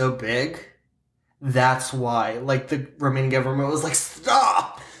it was so big, that's why like the Romanian government was like,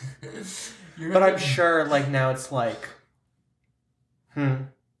 stop. But I'm sure like now it's like,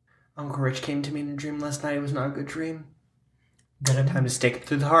 Uncle Rich came to me in a dream last night. It was not a good dream. Time to stake it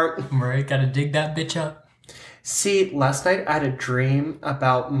through the heart. Right, gotta dig that bitch up. See, last night I had a dream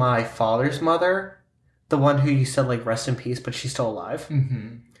about my father's mother, the one who you said like rest in peace, but she's still alive.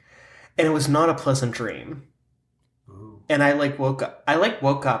 Mm-hmm. And it was not a pleasant dream. Ooh. And I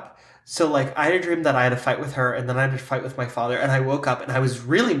woke up. So like I had a dream that I had a fight with her, and then I had a fight with my father, and I woke up and I was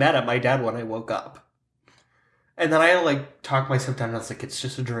really mad at my dad when I woke up. And then I like talked myself down and I was like, it's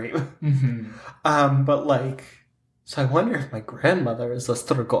just a dream. Mm-hmm. But like, so I wonder if my grandmother is a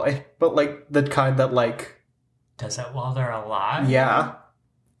Strigoi, but like the kind that like... Does it while they're alive? Yeah.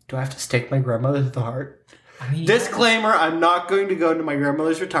 Do I have to stake my grandmother through the heart? I mean, Disclaimer, I'm not going to go into my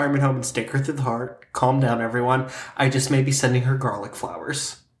grandmother's retirement home and stake her through the heart. Calm down, everyone. I just may be sending her garlic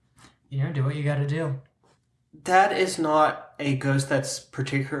flowers. You know, do what you gotta do. That is not a ghost that's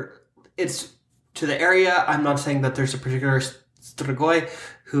particular... It's... To the area, I'm not saying that there's a particular Strigoi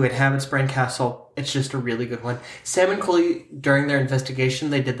who inhabits Bran Castle. It's just a really good one. Sam and Coley, during their investigation,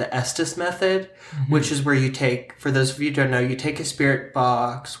 they did the Estes method, which is where you take, for those of you who don't know, you take a spirit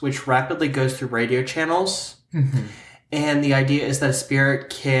box, which rapidly goes through radio channels. Mm-hmm. And the idea is that a spirit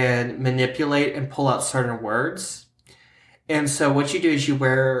can manipulate and pull out certain words. And so what you do is you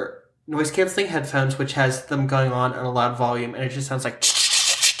wear noise-canceling headphones, which has them going on at a loud volume, and it just sounds like...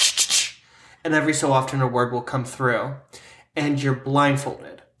 And every so often a word will come through. And you're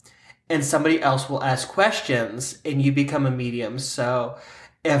blindfolded. And somebody else will ask questions and you become a medium. So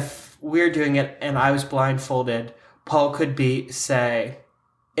if we're doing it and I was blindfolded, Paul could say,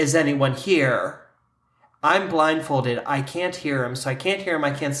 is anyone here? I'm blindfolded. I can't hear him. So I can't hear him.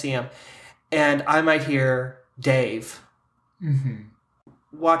 I can't see him. And I might hear Dave. Mm-hmm.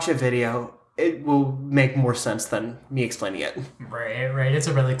 Watch a video. It will make more sense than me explaining it. Right. It's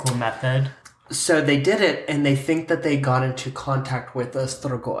a really cool method. So they did it, and they think that they got into contact with a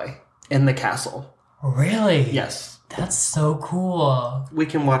Strigoi in the castle. Really? Yes. That's so cool. We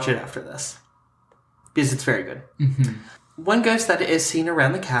can watch it after this, because it's very good. Mm-hmm. One ghost that is seen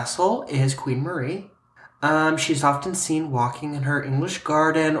around the castle is Queen Marie. She's often seen walking in her English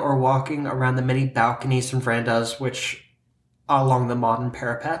garden or walking around the many balconies and verandas, which are along the modern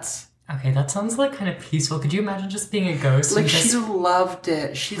parapets. Okay, that sounds like kind of peaceful. Could you imagine just being a ghost? Like, she loved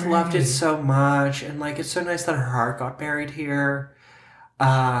it. She loved it so much. And, like, it's so nice that her heart got buried here.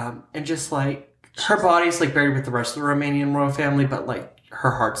 And just, like, her body's, like, buried with the rest of the Romanian royal family, but, like,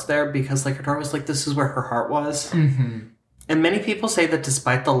 her heart's there because, like, her daughter was like, this is where her heart was. Mm-hmm. And many people say that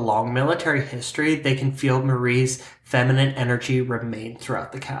despite the long military history, they can feel Marie's feminine energy remain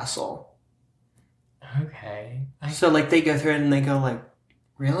throughout the castle. Okay. So, like, they go through it and they go, like,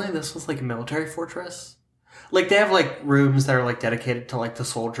 really? This was, like, a military fortress? Like, they have, like, rooms that are, like, dedicated to, like, the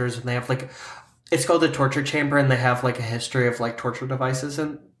soldiers, and they have, like, it's called the torture chamber, and they have, like, a history of, like, torture devices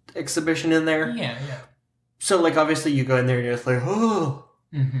and exhibition in there. Yeah. So, like, obviously you go in there and you're just like, oh.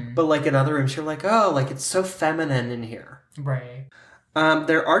 Mm-hmm. But, like, in other rooms, you're like, oh, like, it's so feminine in here. Right.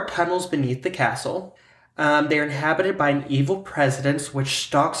 There are tunnels beneath the castle. They are inhabited by an evil president which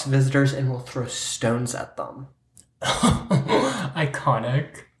stalks visitors and will throw stones at them.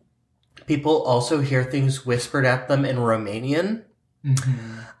 Iconic. People also hear things whispered at them in Romanian.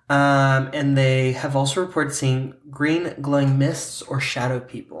 Mm-hmm. And they have also reported seeing green glowing mists or shadow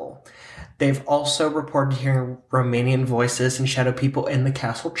people. They've also reported hearing Romanian voices and shadow people in the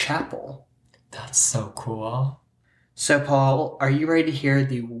castle chapel. That's so cool. So, Paul, are you ready to hear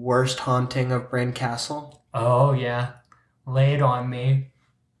the worst haunting of Bran Castle? Oh, yeah. Lay it on me.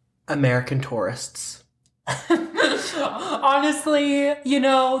 American tourists. Honestly, you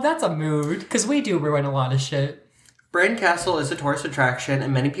know, that's a mood, because we do ruin a lot of shit. Bran Castle is a tourist attraction,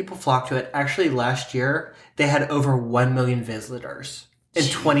 and many people flock to it. Actually, last year, they had over 1 million visitors in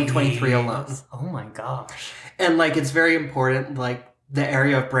 2023 alone. Oh my gosh. And, like, it's very important, like, the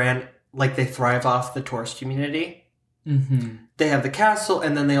area of Bran, like, they thrive off the tourist community. Mm-hmm. They have the castle,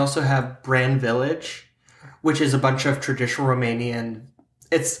 and then they also have Bran Village, which is a bunch of traditional Romanian...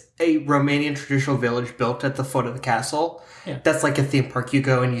 It's a Romanian traditional village built at the foot of the castle. Yeah. That's like a theme park. You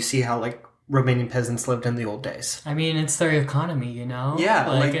go and you see how, like, Romanian peasants lived in the old days. I mean, it's their economy, you know? Yeah,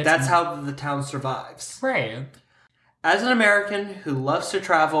 like that's how the town survives. Right. As an American who loves to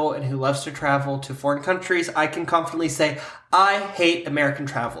travel and who loves to travel to foreign countries, I can confidently say I hate American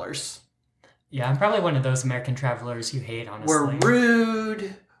travelers. Yeah, I'm probably one of those American travelers you hate, honestly. We're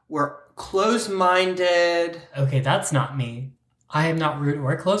rude. We're close-minded. Okay, that's not me. I am not rude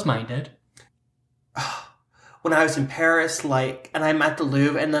or close-minded. When I was in Paris, and I'm at the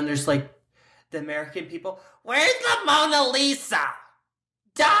Louvre, and then there's, the American people. Where's the Mona Lisa?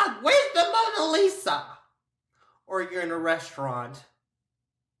 Doug, where's the Mona Lisa? Or you're in a restaurant.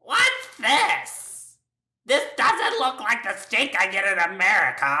 What's this? This doesn't look like the steak I get in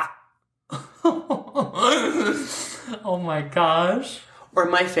America. Oh my gosh. Or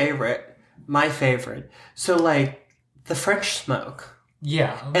my favorite. So, the French smoke.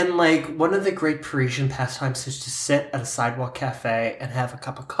 Yeah. And, one of the great Parisian pastimes is to sit at a sidewalk cafe and have a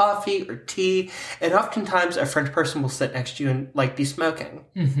cup of coffee or tea. And oftentimes a French person will sit next to you and, be smoking.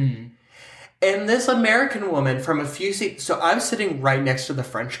 Mm-hmm. And this American woman from a few seats... So I was sitting right next to the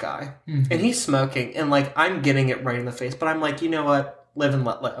French guy. Mm-hmm. And he's smoking. And, I'm getting it right in the face. But I'm like, you know what? Live and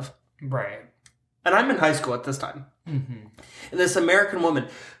let live. Right. And I'm in high school at this time. Mm-hmm. And this American woman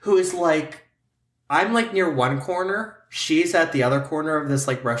who is I'm near one corner. She's at the other corner of this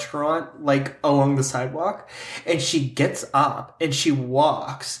restaurant, along the sidewalk. And she gets up and she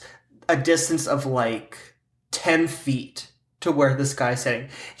walks a distance of 10 feet to where this guy's sitting.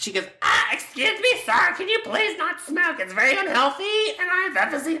 She goes, excuse me, sir, can you please not smoke? It's very unhealthy and I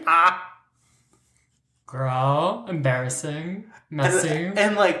have emphysema. Girl, embarrassing. Messy.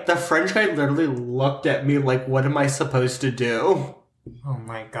 And the French guy literally looked at me what am I supposed to do? Oh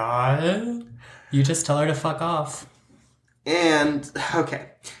my god. You just tell her to fuck off. And, okay.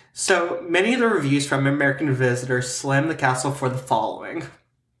 So, many of the reviews from American visitors slam the castle for the following.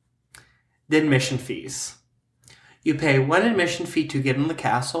 The admission fees. You pay one admission fee to get in the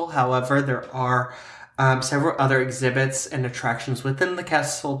castle. However, there are several other exhibits and attractions within the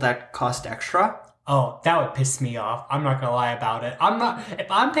castle that cost extra. Oh, that would piss me off. I'm not gonna lie about it. If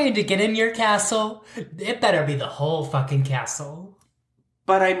I'm paying to get in your castle, it better be the whole fucking castle.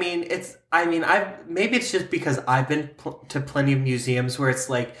 But maybe it's just because I've been to plenty of museums where it's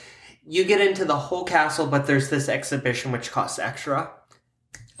you get into the whole castle, but there's this exhibition which costs extra.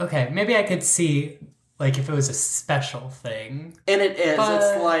 Okay, maybe I could see, if it was a special thing. And it is. But...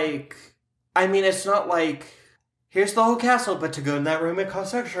 It's not here's the whole castle, but to go in that room it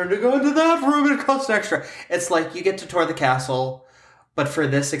costs extra, and to go into that room it costs extra. It's you get to tour the castle, but for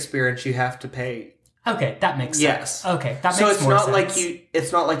this experience you have to pay. Okay, that makes sense. Yes. Okay, that makes more sense. So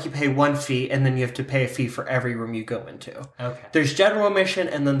it's not like you pay one fee and then you have to pay a fee for every room you go into. Okay. There's general admission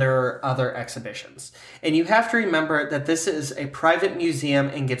and then there are other exhibitions. And you have to remember that this is a private museum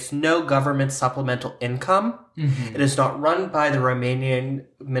and gets no government supplemental income. Mm-hmm. It is not run by the Romanian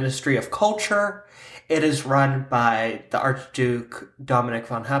Ministry of Culture. It is run by the Archduke Dominic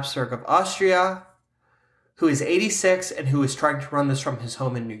von Habsburg of Austria, who is 86 and who is trying to run this from his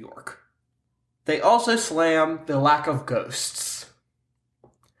home in New York. They also slam the lack of ghosts.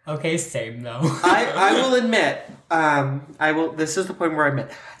 Okay, same though. I will admit, this is the point where I admit,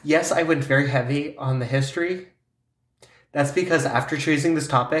 yes, I went very heavy on the history. That's because after choosing this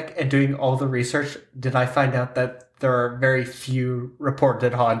topic and doing all the research, did I find out that there are very few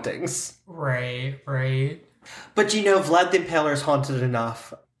reported hauntings. Right. But Vlad the Impaler is haunted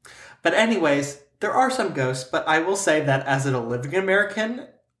enough. But anyways, there are some ghosts, but I will say that as a living American,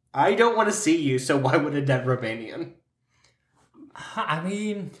 I don't want to see you, so why would a dead Romanian?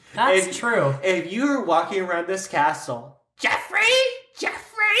 That's true. If you were walking around this castle... Jeffrey?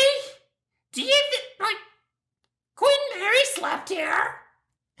 Do you think, Queen Mary slept here?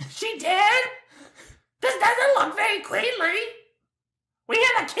 She did? This doesn't look very queenly. We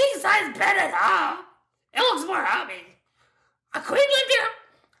have a king-size bed at home. It looks more homey. A queen lived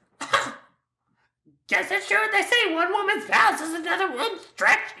here... Guess it's true they say one woman's house is another woman's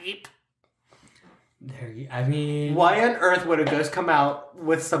trash heap. Why on earth would a ghost come out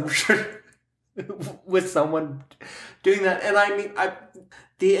with with someone doing that? And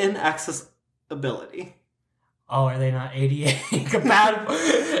the inaccessibility. Oh, are they not ADA compatible?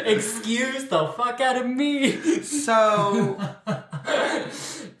 Excuse the fuck out of me. So...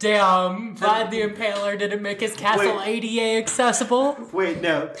 Damn, Vlad the Impaler didn't make his castle ADA accessible? Wait,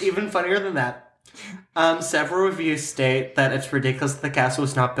 no, even funnier than that. Several reviews state that it's ridiculous that the castle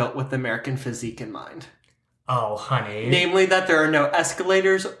was not built with the American physique in mind. Oh, honey. Namely that there are no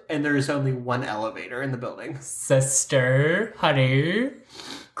escalators and there is only one elevator in the building. Sister, honey,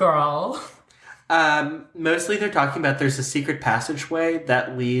 girl. Mostly they're talking about there's a secret passageway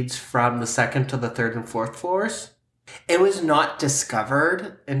that leads from the second to the third and fourth floors. It was not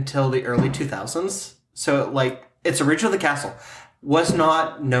discovered until the early 2000s. So, like, it's originally the castle was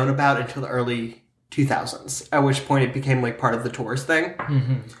not known about until the early 2000s, at which point it became, like, part of the tours thing.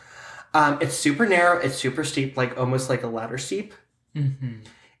 Mm-hmm. It's super narrow. It's super steep, like, almost like a ladder steep. Mm-hmm.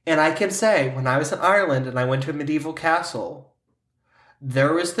 And I can say, when I was in Ireland and I went to a medieval castle,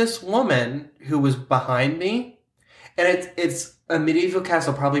 there was this woman who was behind me. And it's a medieval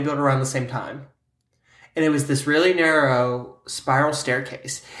castle probably built around the same time. And it was this really narrow spiral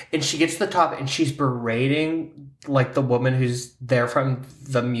staircase. And she gets to the top and she's berating, like, the woman who's there from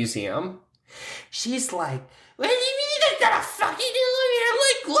the museum. She's like, what do you mean I gotta fucking do here?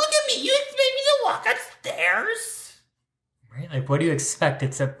 Like, look at me. You expect me to walk upstairs? Right? Like, what do you expect?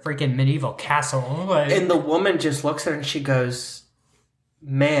 It's a freaking medieval castle. Like... And the woman just looks at her and she goes,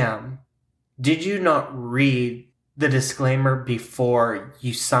 ma'am, did you not read the disclaimer before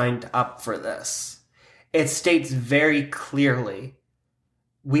you signed up for this? It states very clearly,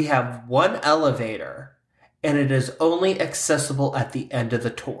 we have one elevator and it is only accessible at the end of the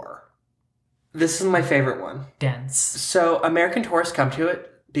tour. This is my favorite one. Dense. So American tourists come to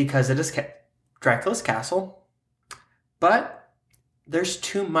it because it is Dracula's castle. But there's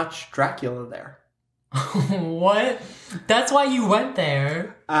too much Dracula there. What? That's why you went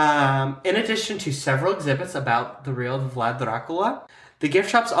there. In addition to several exhibits about the real Vlad Dracula, the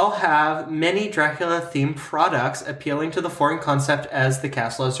gift shops all have many Dracula-themed products appealing to the foreign concept as the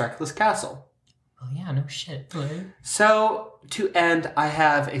castle is Dracula's castle. Oh yeah, no shit. So, to end, I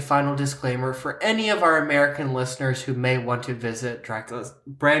have a final disclaimer for any of our American listeners who may want to visit Dracula's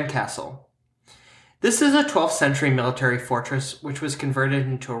Bran Castle. This is a 12th century military fortress which was converted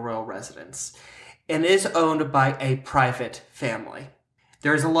into a royal residence and is owned by a private family.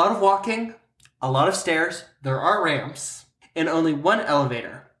 There is a lot of walking, a lot of stairs, there are ramps, and only one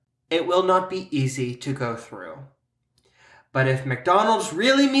elevator. It will not be easy to go through. But if McDonald's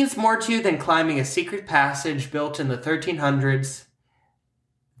really means more to you than climbing a secret passage built in the 1300s,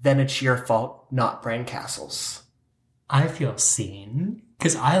 then it's your fault, not Bran Castle's. I feel seen,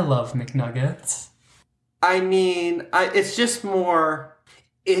 because I love McNuggets. I mean, it's just more,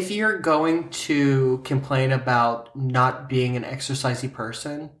 if you're going to complain about not being an exercisey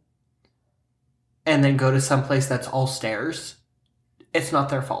person and then go to someplace that's all stairs, it's not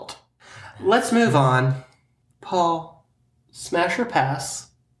their fault. Let's move on. Paul, smash or pass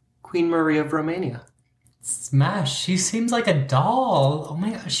Queen Marie of Romania? Smash. She seems like a doll. Oh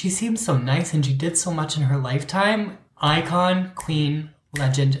my god, she seems so nice and she did so much in her lifetime. Icon, queen,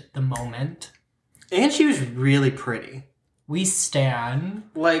 legend, the moment. And she was really pretty. We stan.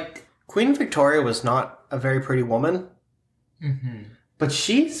 Like, Queen Victoria was not a very pretty woman. Mm-hmm. But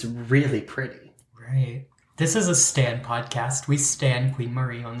she's really pretty. Right. This is a stan podcast. We stan Queen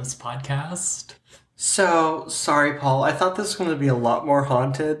Marie on this podcast. So, sorry, Paul. I thought this was going to be a lot more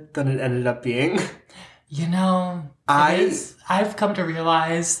haunted than it ended up being. You know, I've come to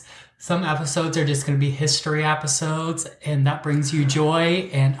realize some episodes are just going to be history episodes, and that brings you joy,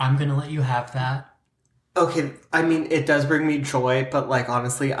 and I'm going to let you have that. Okay, I mean, it does bring me joy, but, like,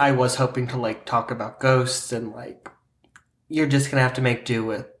 honestly, I was hoping to, like, talk about ghosts, and, like, you're just gonna have to make do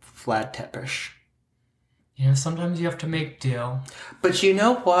with Vlad Tepes. You know, sometimes you have to make do. But you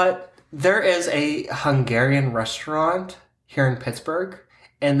know what? There is a Hungarian restaurant here in Pittsburgh,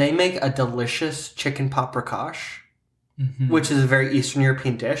 and they make a delicious chicken paprikash, which is a very Eastern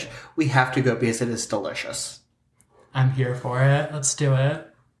European dish. We have to go because it is delicious. I'm here for it. Let's do it.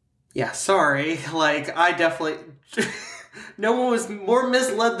 Yeah, sorry. Like, I definitely... no one was more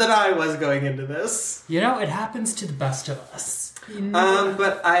misled than I was going into this. You know, it happens to the best of us. You know?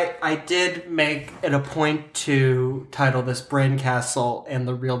 But I did make it a point to title this Bran Castle and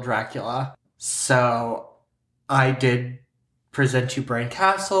the Real Dracula. So I did present you Bran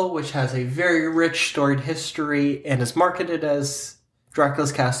Castle, which has a very rich storied history and is marketed as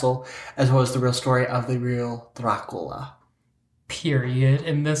Dracula's Castle, as well as the real story of the real Dracula. Period.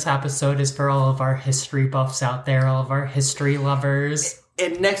 And this episode is for all of our history buffs out there, all of our history lovers.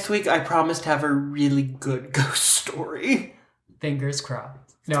 And next week, I promise to have a really good ghost story. Fingers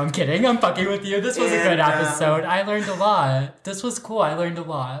crossed. No, I'm kidding. I'm fucking with you. This was a good episode. I learned a lot. This was cool. I learned a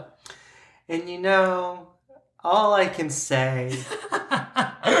lot. And you know, all I can say,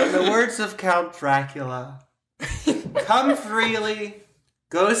 in the words of Count Dracula, come freely,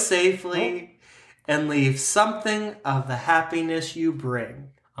 go safely, and leave something of the happiness you bring.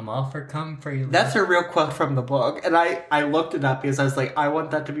 I'm all for come freely. That's a real quote from the book. And I looked it up because I was like, I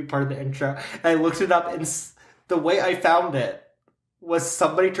want that to be part of the intro. And I looked it up, and the way I found it was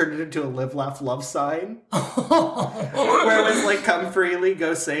somebody turned it into a live, laugh, love sign. Where it was like, come freely,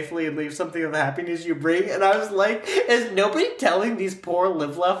 go safely, and leave something of the happiness you bring. And I was like, is nobody telling these poor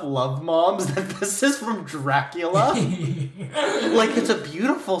live, laugh, love moms that this is from Dracula? Like, it's a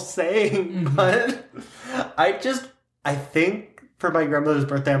beautiful saying, but I think for my grandmother's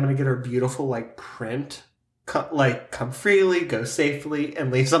birthday, I'm going to get her a beautiful, like, print. Come freely, go safely,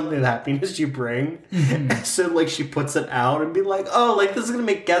 and leave something of the happiness you bring. And so, like, she puts it out and be like, oh, like, this is going to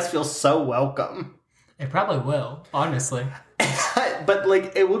make guests feel so welcome. It probably will, honestly. But,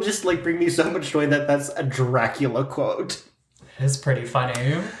 like, it will just, like, bring me so much joy that that's a Dracula quote. It's pretty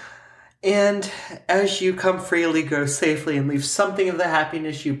funny. And as you come freely, go safely, and leave something of the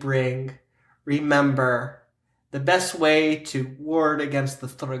happiness you bring, remember, the best way to ward against the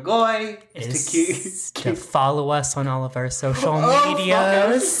Strigoi is to follow us on all of our social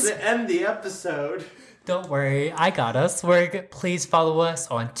medias. To end the episode. Don't worry, I got us. Please follow us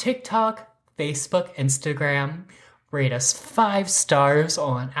on TikTok, Facebook, Instagram. Rate us 5 stars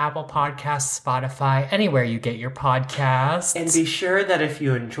on Apple Podcasts, Spotify, anywhere you get your podcasts. And be sure that if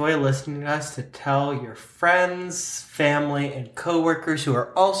you enjoy listening to us, to tell your friends, family, and coworkers who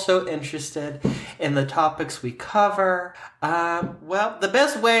are also interested in the topics we cover. Well, the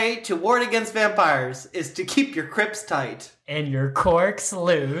best way to ward against vampires is to keep your crypts tight. And your corks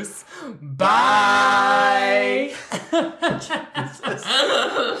loose. Bye! Jesus.